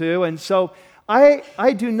get to, and so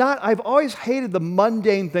I've always hated the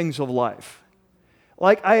mundane things of life.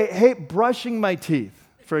 Like I hate brushing my teeth,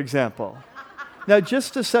 for example. Now,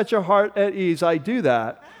 just to set your heart at ease, I do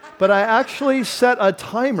that, but I actually set a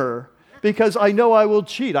timer because I know I will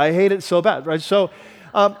cheat. I hate it so bad, right? So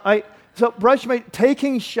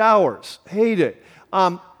taking showers, hate it.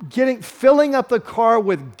 Filling up the car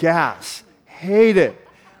with gas, hate it.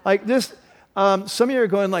 Like this, some of you are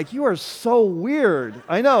going like, you are so weird.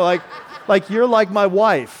 I know, like you're like my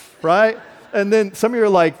wife, right? And then some of you are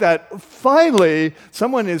like that. Finally,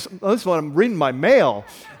 someone is. This is when I'm reading my mail,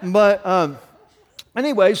 but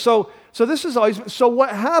anyway, so this is always. So what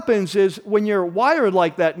happens is when you're wired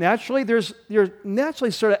like that naturally, you're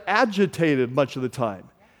naturally sort of agitated much of the time.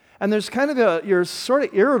 And there's you're sort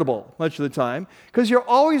of irritable much of the time because you're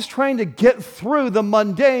always trying to get through the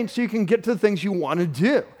mundane so you can get to the things you want to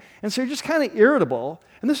do. And so you're just kind of irritable.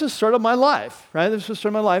 And this is sort of my life, right? This is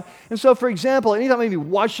sort of my life. And so, for example, anytime maybe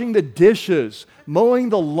washing the dishes, mowing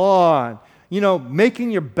the lawn,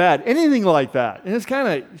 making your bed, anything like that. And it's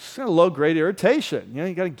kind of low-grade irritation.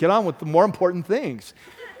 You got to get on with the more important things.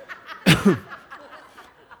 And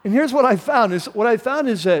here's what I found is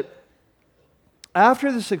that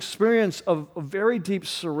after this experience of a very deep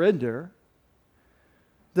surrender,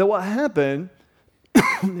 that what happened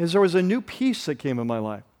is there was a new peace that came in my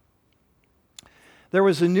life. There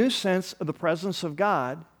was a new sense of the presence of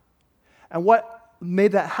God. And what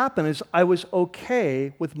made that happen is I was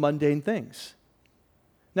okay with mundane things.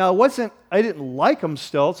 Now, I didn't like them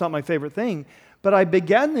still. It's not my favorite thing. But I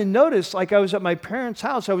began to notice, like I was at my parents'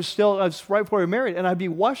 house. I was right before we were married, and I'd be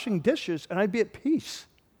washing dishes, and I'd be at peace.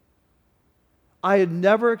 I had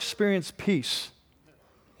never experienced peace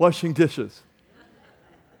washing dishes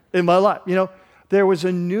in my life. There was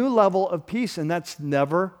a new level of peace, and that's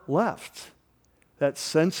never left. That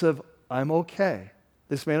sense of, I'm okay.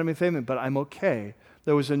 This may not be famous, but I'm okay.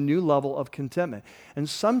 There was a new level of contentment. And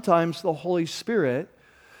sometimes the Holy Spirit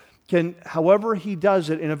can, however He does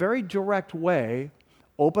it, in a very direct way,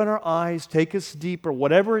 open our eyes, take us deeper,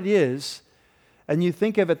 whatever it is, and you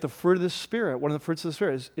think of it, the fruit of the Spirit, one of the fruits of the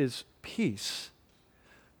Spirit is peace.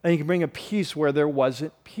 And you can bring a peace where there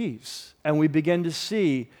wasn't peace. And we begin to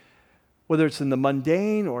see, whether it's in the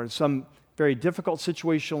mundane or in some very difficult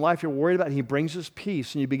situation in life you're worried about, He brings us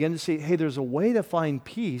peace. And you begin to see, hey, there's a way to find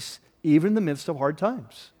peace even in the midst of hard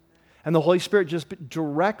times. And the Holy Spirit just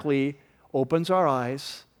directly opens our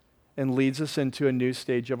eyes and leads us into a new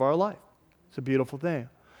stage of our life. It's a beautiful thing.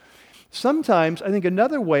 Sometimes, I think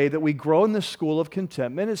another way that we grow in the school of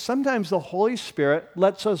contentment is sometimes the Holy Spirit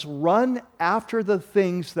lets us run after the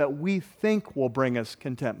things that we think will bring us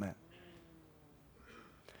contentment.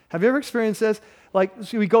 Have you ever experienced this?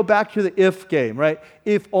 So we go back to the if game, right?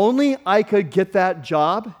 If only I could get that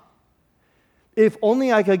job. If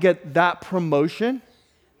only I could get that promotion.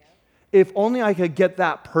 if only I could get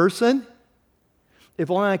that person, if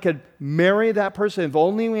only I could marry that person, if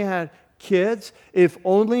only we had kids, if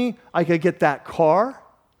only I could get that car,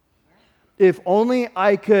 if only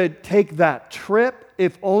I could take that trip,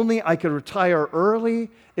 if only I could retire early,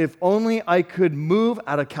 if only I could move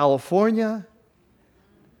out of California.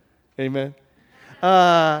 Amen.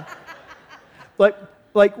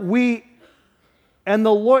 Like we, and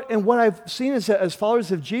the Lord, and what I've seen is that as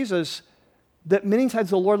followers of Jesus, that many times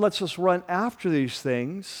the Lord lets us run after these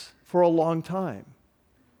things for a long time.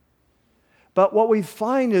 But what we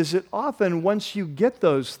find is that often once you get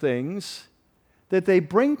those things, that they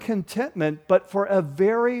bring contentment, but for a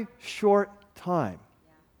very short time.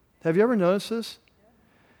 Have you ever noticed this?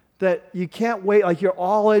 That you can't wait, like you're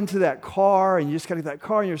all into that car, and you just got to get that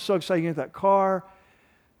car, and you're so excited to get that car,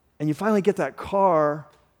 and you finally get that car,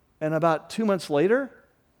 and about 2 months later,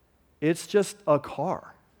 it's just a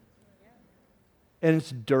car. And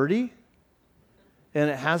it's dirty, and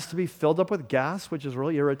it has to be filled up with gas, which is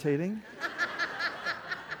really irritating.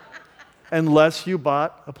 Unless you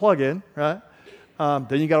bought a plug-in, right?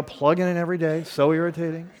 Then you got to plug in it every day. So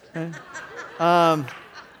irritating. Right?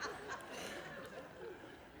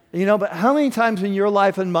 But how many times in your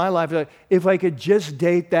life and my life, like, if I could just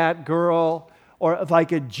date that girl, or if I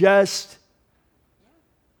could just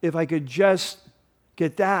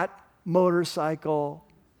get that motorcycle,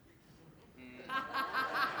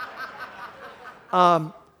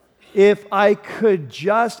 if I could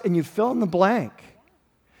just, and you fill in the blank.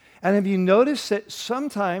 And have you noticed that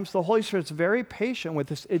sometimes the Holy Spirit's very patient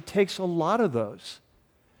with us? It takes a lot of those.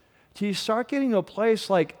 Till you start getting to a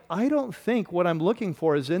place like, I don't think what I'm looking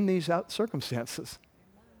for is in these circumstances.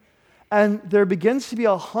 And there begins to be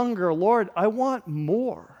a hunger, Lord, I want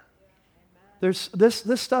more. This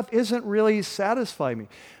stuff isn't really satisfying me.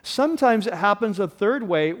 Sometimes it happens a third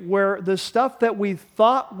way, where the stuff that we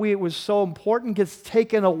thought was so important gets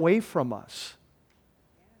taken away from us.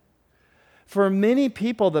 For many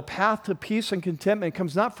people, the path to peace and contentment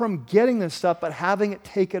comes not from getting this stuff, but having it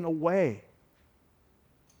taken away.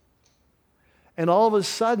 And all of a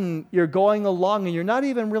sudden, you're going along and you're not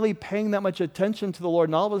even really paying that much attention to the Lord,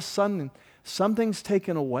 and all of a sudden, something's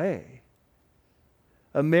taken away.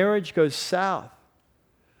 A marriage goes south.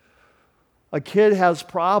 A kid has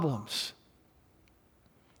problems.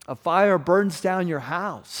 A fire burns down your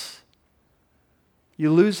house.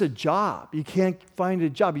 You lose a job. You can't find a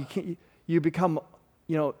job. You become,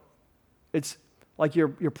 it's like you're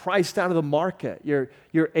priced out of the market.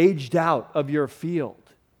 You're aged out of your field.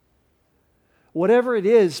 Whatever it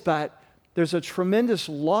is, but there's a tremendous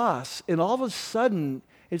loss, and all of a sudden,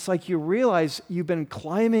 it's like you realize you've been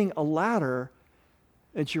climbing a ladder,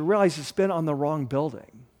 and you realize it's been on the wrong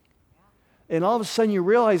building. And all of a sudden, you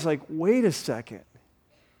realize, like, wait a second.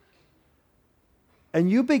 And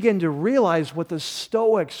you begin to realize what the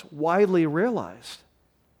Stoics widely realized.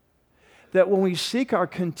 That when we seek our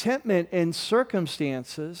contentment in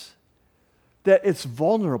circumstances, that it's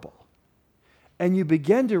vulnerable. And you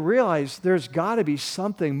begin to realize there's got to be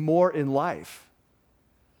something more in life.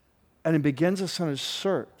 And it begins a kind of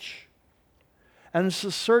search. And it's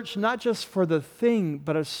a search not just for the thing,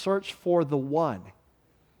 but a search for the one.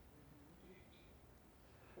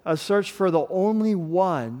 A search for the only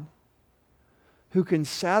one who can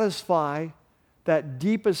satisfy that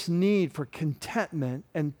deepest need for contentment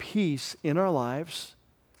and peace in our lives,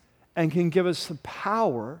 and can give us the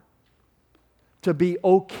power to be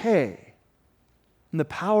okay and the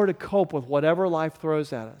power to cope with whatever life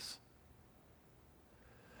throws at us.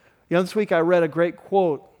 This week I read a great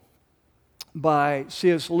quote by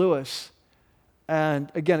C.S. Lewis,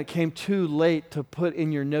 and again, it came too late to put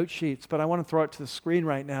in your note sheets, but I want to throw it to the screen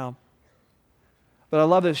right now. But I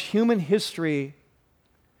love this. Human history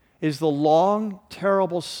is the long,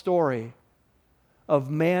 terrible story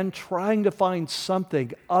of man trying to find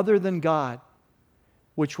something other than God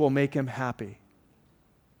which will make him happy.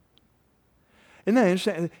 Isn't that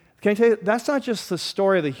interesting? Can I tell you, that's not just the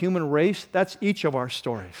story of the human race, that's each of our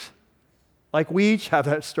stories. Like, we each have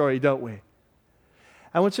that story, don't we?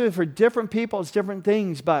 I would say for different people, it's different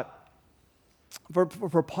things, but for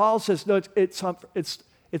Paul says, no, it's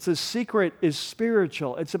a secret is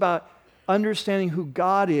spiritual. It's about understanding who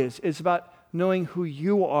God is. It's about knowing who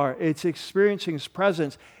you are. It's experiencing His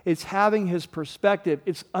presence. It's having His perspective.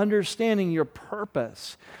 It's understanding your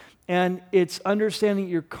purpose. And it's understanding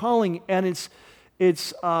your calling. And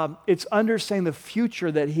it's understanding the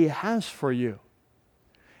future that He has for you.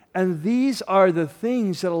 And these are the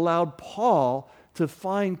things that allowed Paul to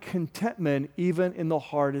find contentment even in the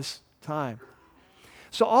hardest time.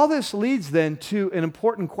 So all this leads then to an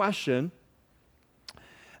important question.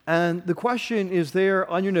 And the question is there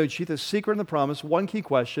on your note sheet, the secret and the promise, one key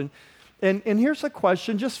question. And here's a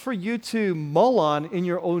question just for you to mull on in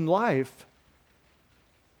your own life.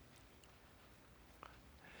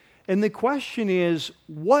 And the question is,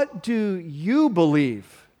 what do you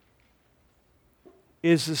believe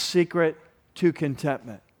is the secret to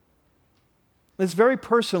contentment? It's very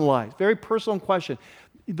personalized, very personal question.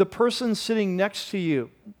 The person sitting next to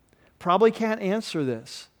you probably can't answer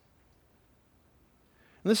this.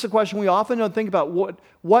 And this is a question we often don't think about.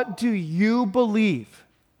 What do you believe?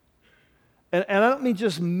 And I don't mean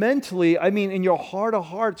just mentally, I mean in your heart of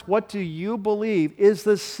hearts, what do you believe is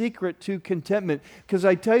the secret to contentment? Because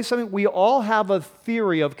I tell you something, we all have a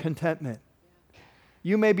theory of contentment.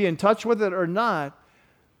 You may be in touch with it or not,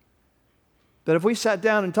 but if we sat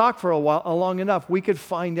down and talked for a while, long enough, we could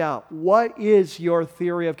find out, what is your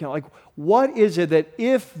theory of contentment? Like, what is it that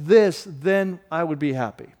if this, then I would be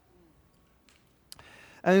happy?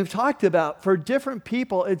 And we've talked about, for different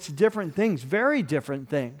people, it's different things, very different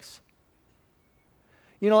things.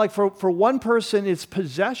 You know, like for one person, it's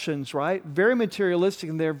possessions, right? Very materialistic,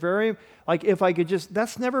 and they're very, like, if I could just,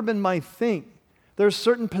 that's never been my thing. There's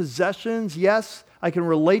certain possessions, yes, I can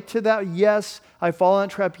relate to that, yes, I fall on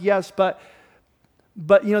that trap, yes, but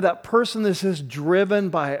you know, that person that's just driven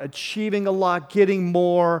by achieving a lot, getting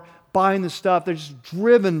more, buying the stuff, they're just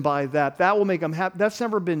driven by that. That will make them happy. That's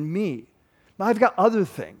never been me. I've got other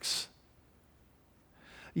things.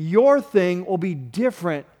 Your thing will be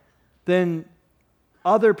different than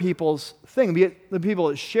other people's thing. The people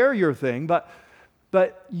that share your thing, but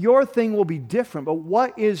your thing will be different. But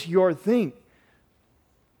what is your thing?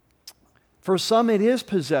 For some, it is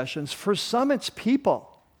possessions. For some, it's people.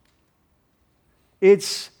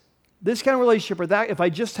 It's this kind of relationship or that. If I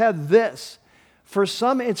just had this. For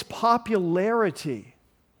some, it's popularity.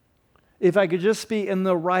 If I could just be in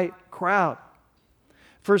the right crowd.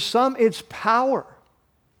 For some, it's power.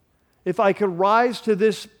 If I could rise to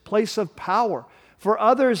this place of power. For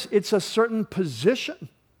others, it's a certain position.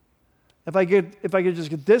 If I could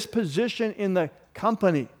just get this position in the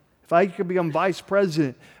company. If I could become vice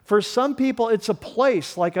president. For some people, it's a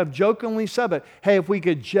place, like I've jokingly said, but hey, if we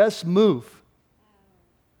could just move.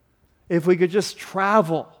 If we could just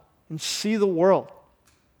travel and see the world.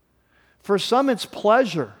 For some, it's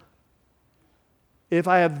pleasure. If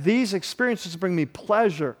I have these experiences to bring me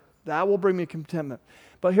pleasure, that will bring me contentment.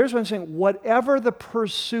 But here's what I'm saying. Whatever the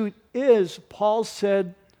pursuit is, Paul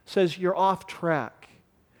says you're off track.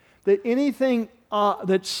 That anything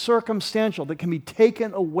that's circumstantial, that can be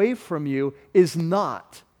taken away from you, is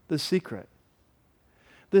not the secret.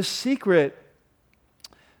 The secret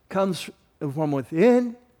comes from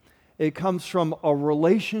within. It comes from a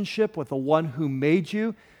relationship with the one who made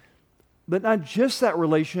you. But not just that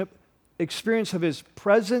relationship, experience of his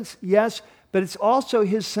presence, yes, but it's also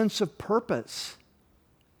his sense of purpose,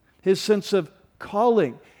 his sense of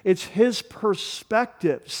calling. It's his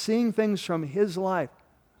perspective, seeing things from his life.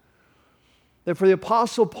 That for the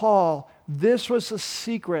Apostle Paul, this was a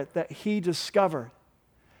secret that he discovered.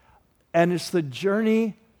 And it's the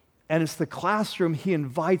journey and it's the classroom he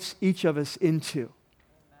invites each of us into.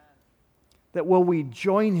 That will we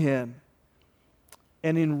join him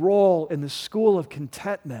and enroll in the school of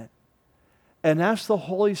contentment and ask the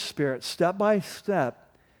Holy Spirit step by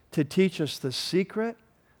step to teach us the secret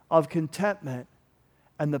of contentment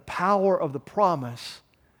and the power of the promise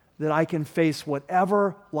that I can face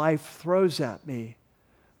whatever life throws at me,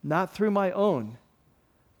 not through my own,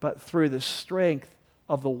 but through the strength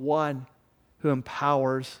of the one who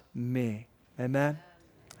empowers me. Amen?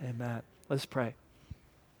 Amen. Let's pray.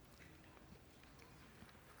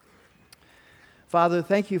 Father,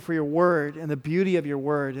 thank you for your word and the beauty of your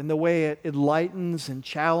word and the way it enlightens and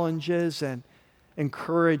challenges and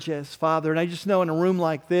encourages, Father. And I just know in a room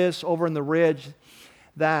like this, over in the Ridge,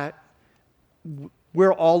 that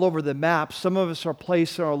we're all over the map. Some of us are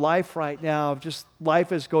placed in our life right now, just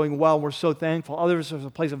life is going well, and we're so thankful. Others are in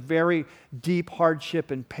a place of very deep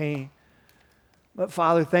hardship and pain. But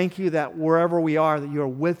Father, thank you that wherever we are, that you're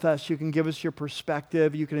with us. You can give us your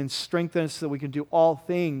perspective. You can strengthen us so that we can do all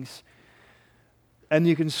things. And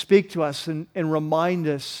you can speak to us and remind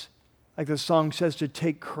us, like the song says, to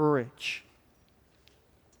take courage.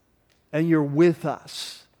 And you're with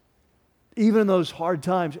us, even in those hard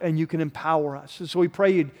times, and you can empower us. And so we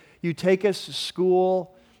pray you'd take us to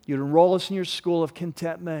school, you'd enroll us in your school of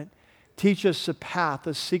contentment, teach us the path,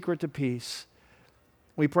 the secret to peace.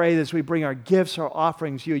 We pray that as we bring our gifts, our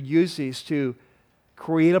offerings, you would use these to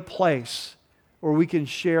create a place where we can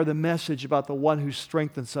share the message about the one who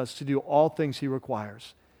strengthens us to do all things he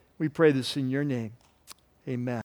requires. We pray this in your name. Amen.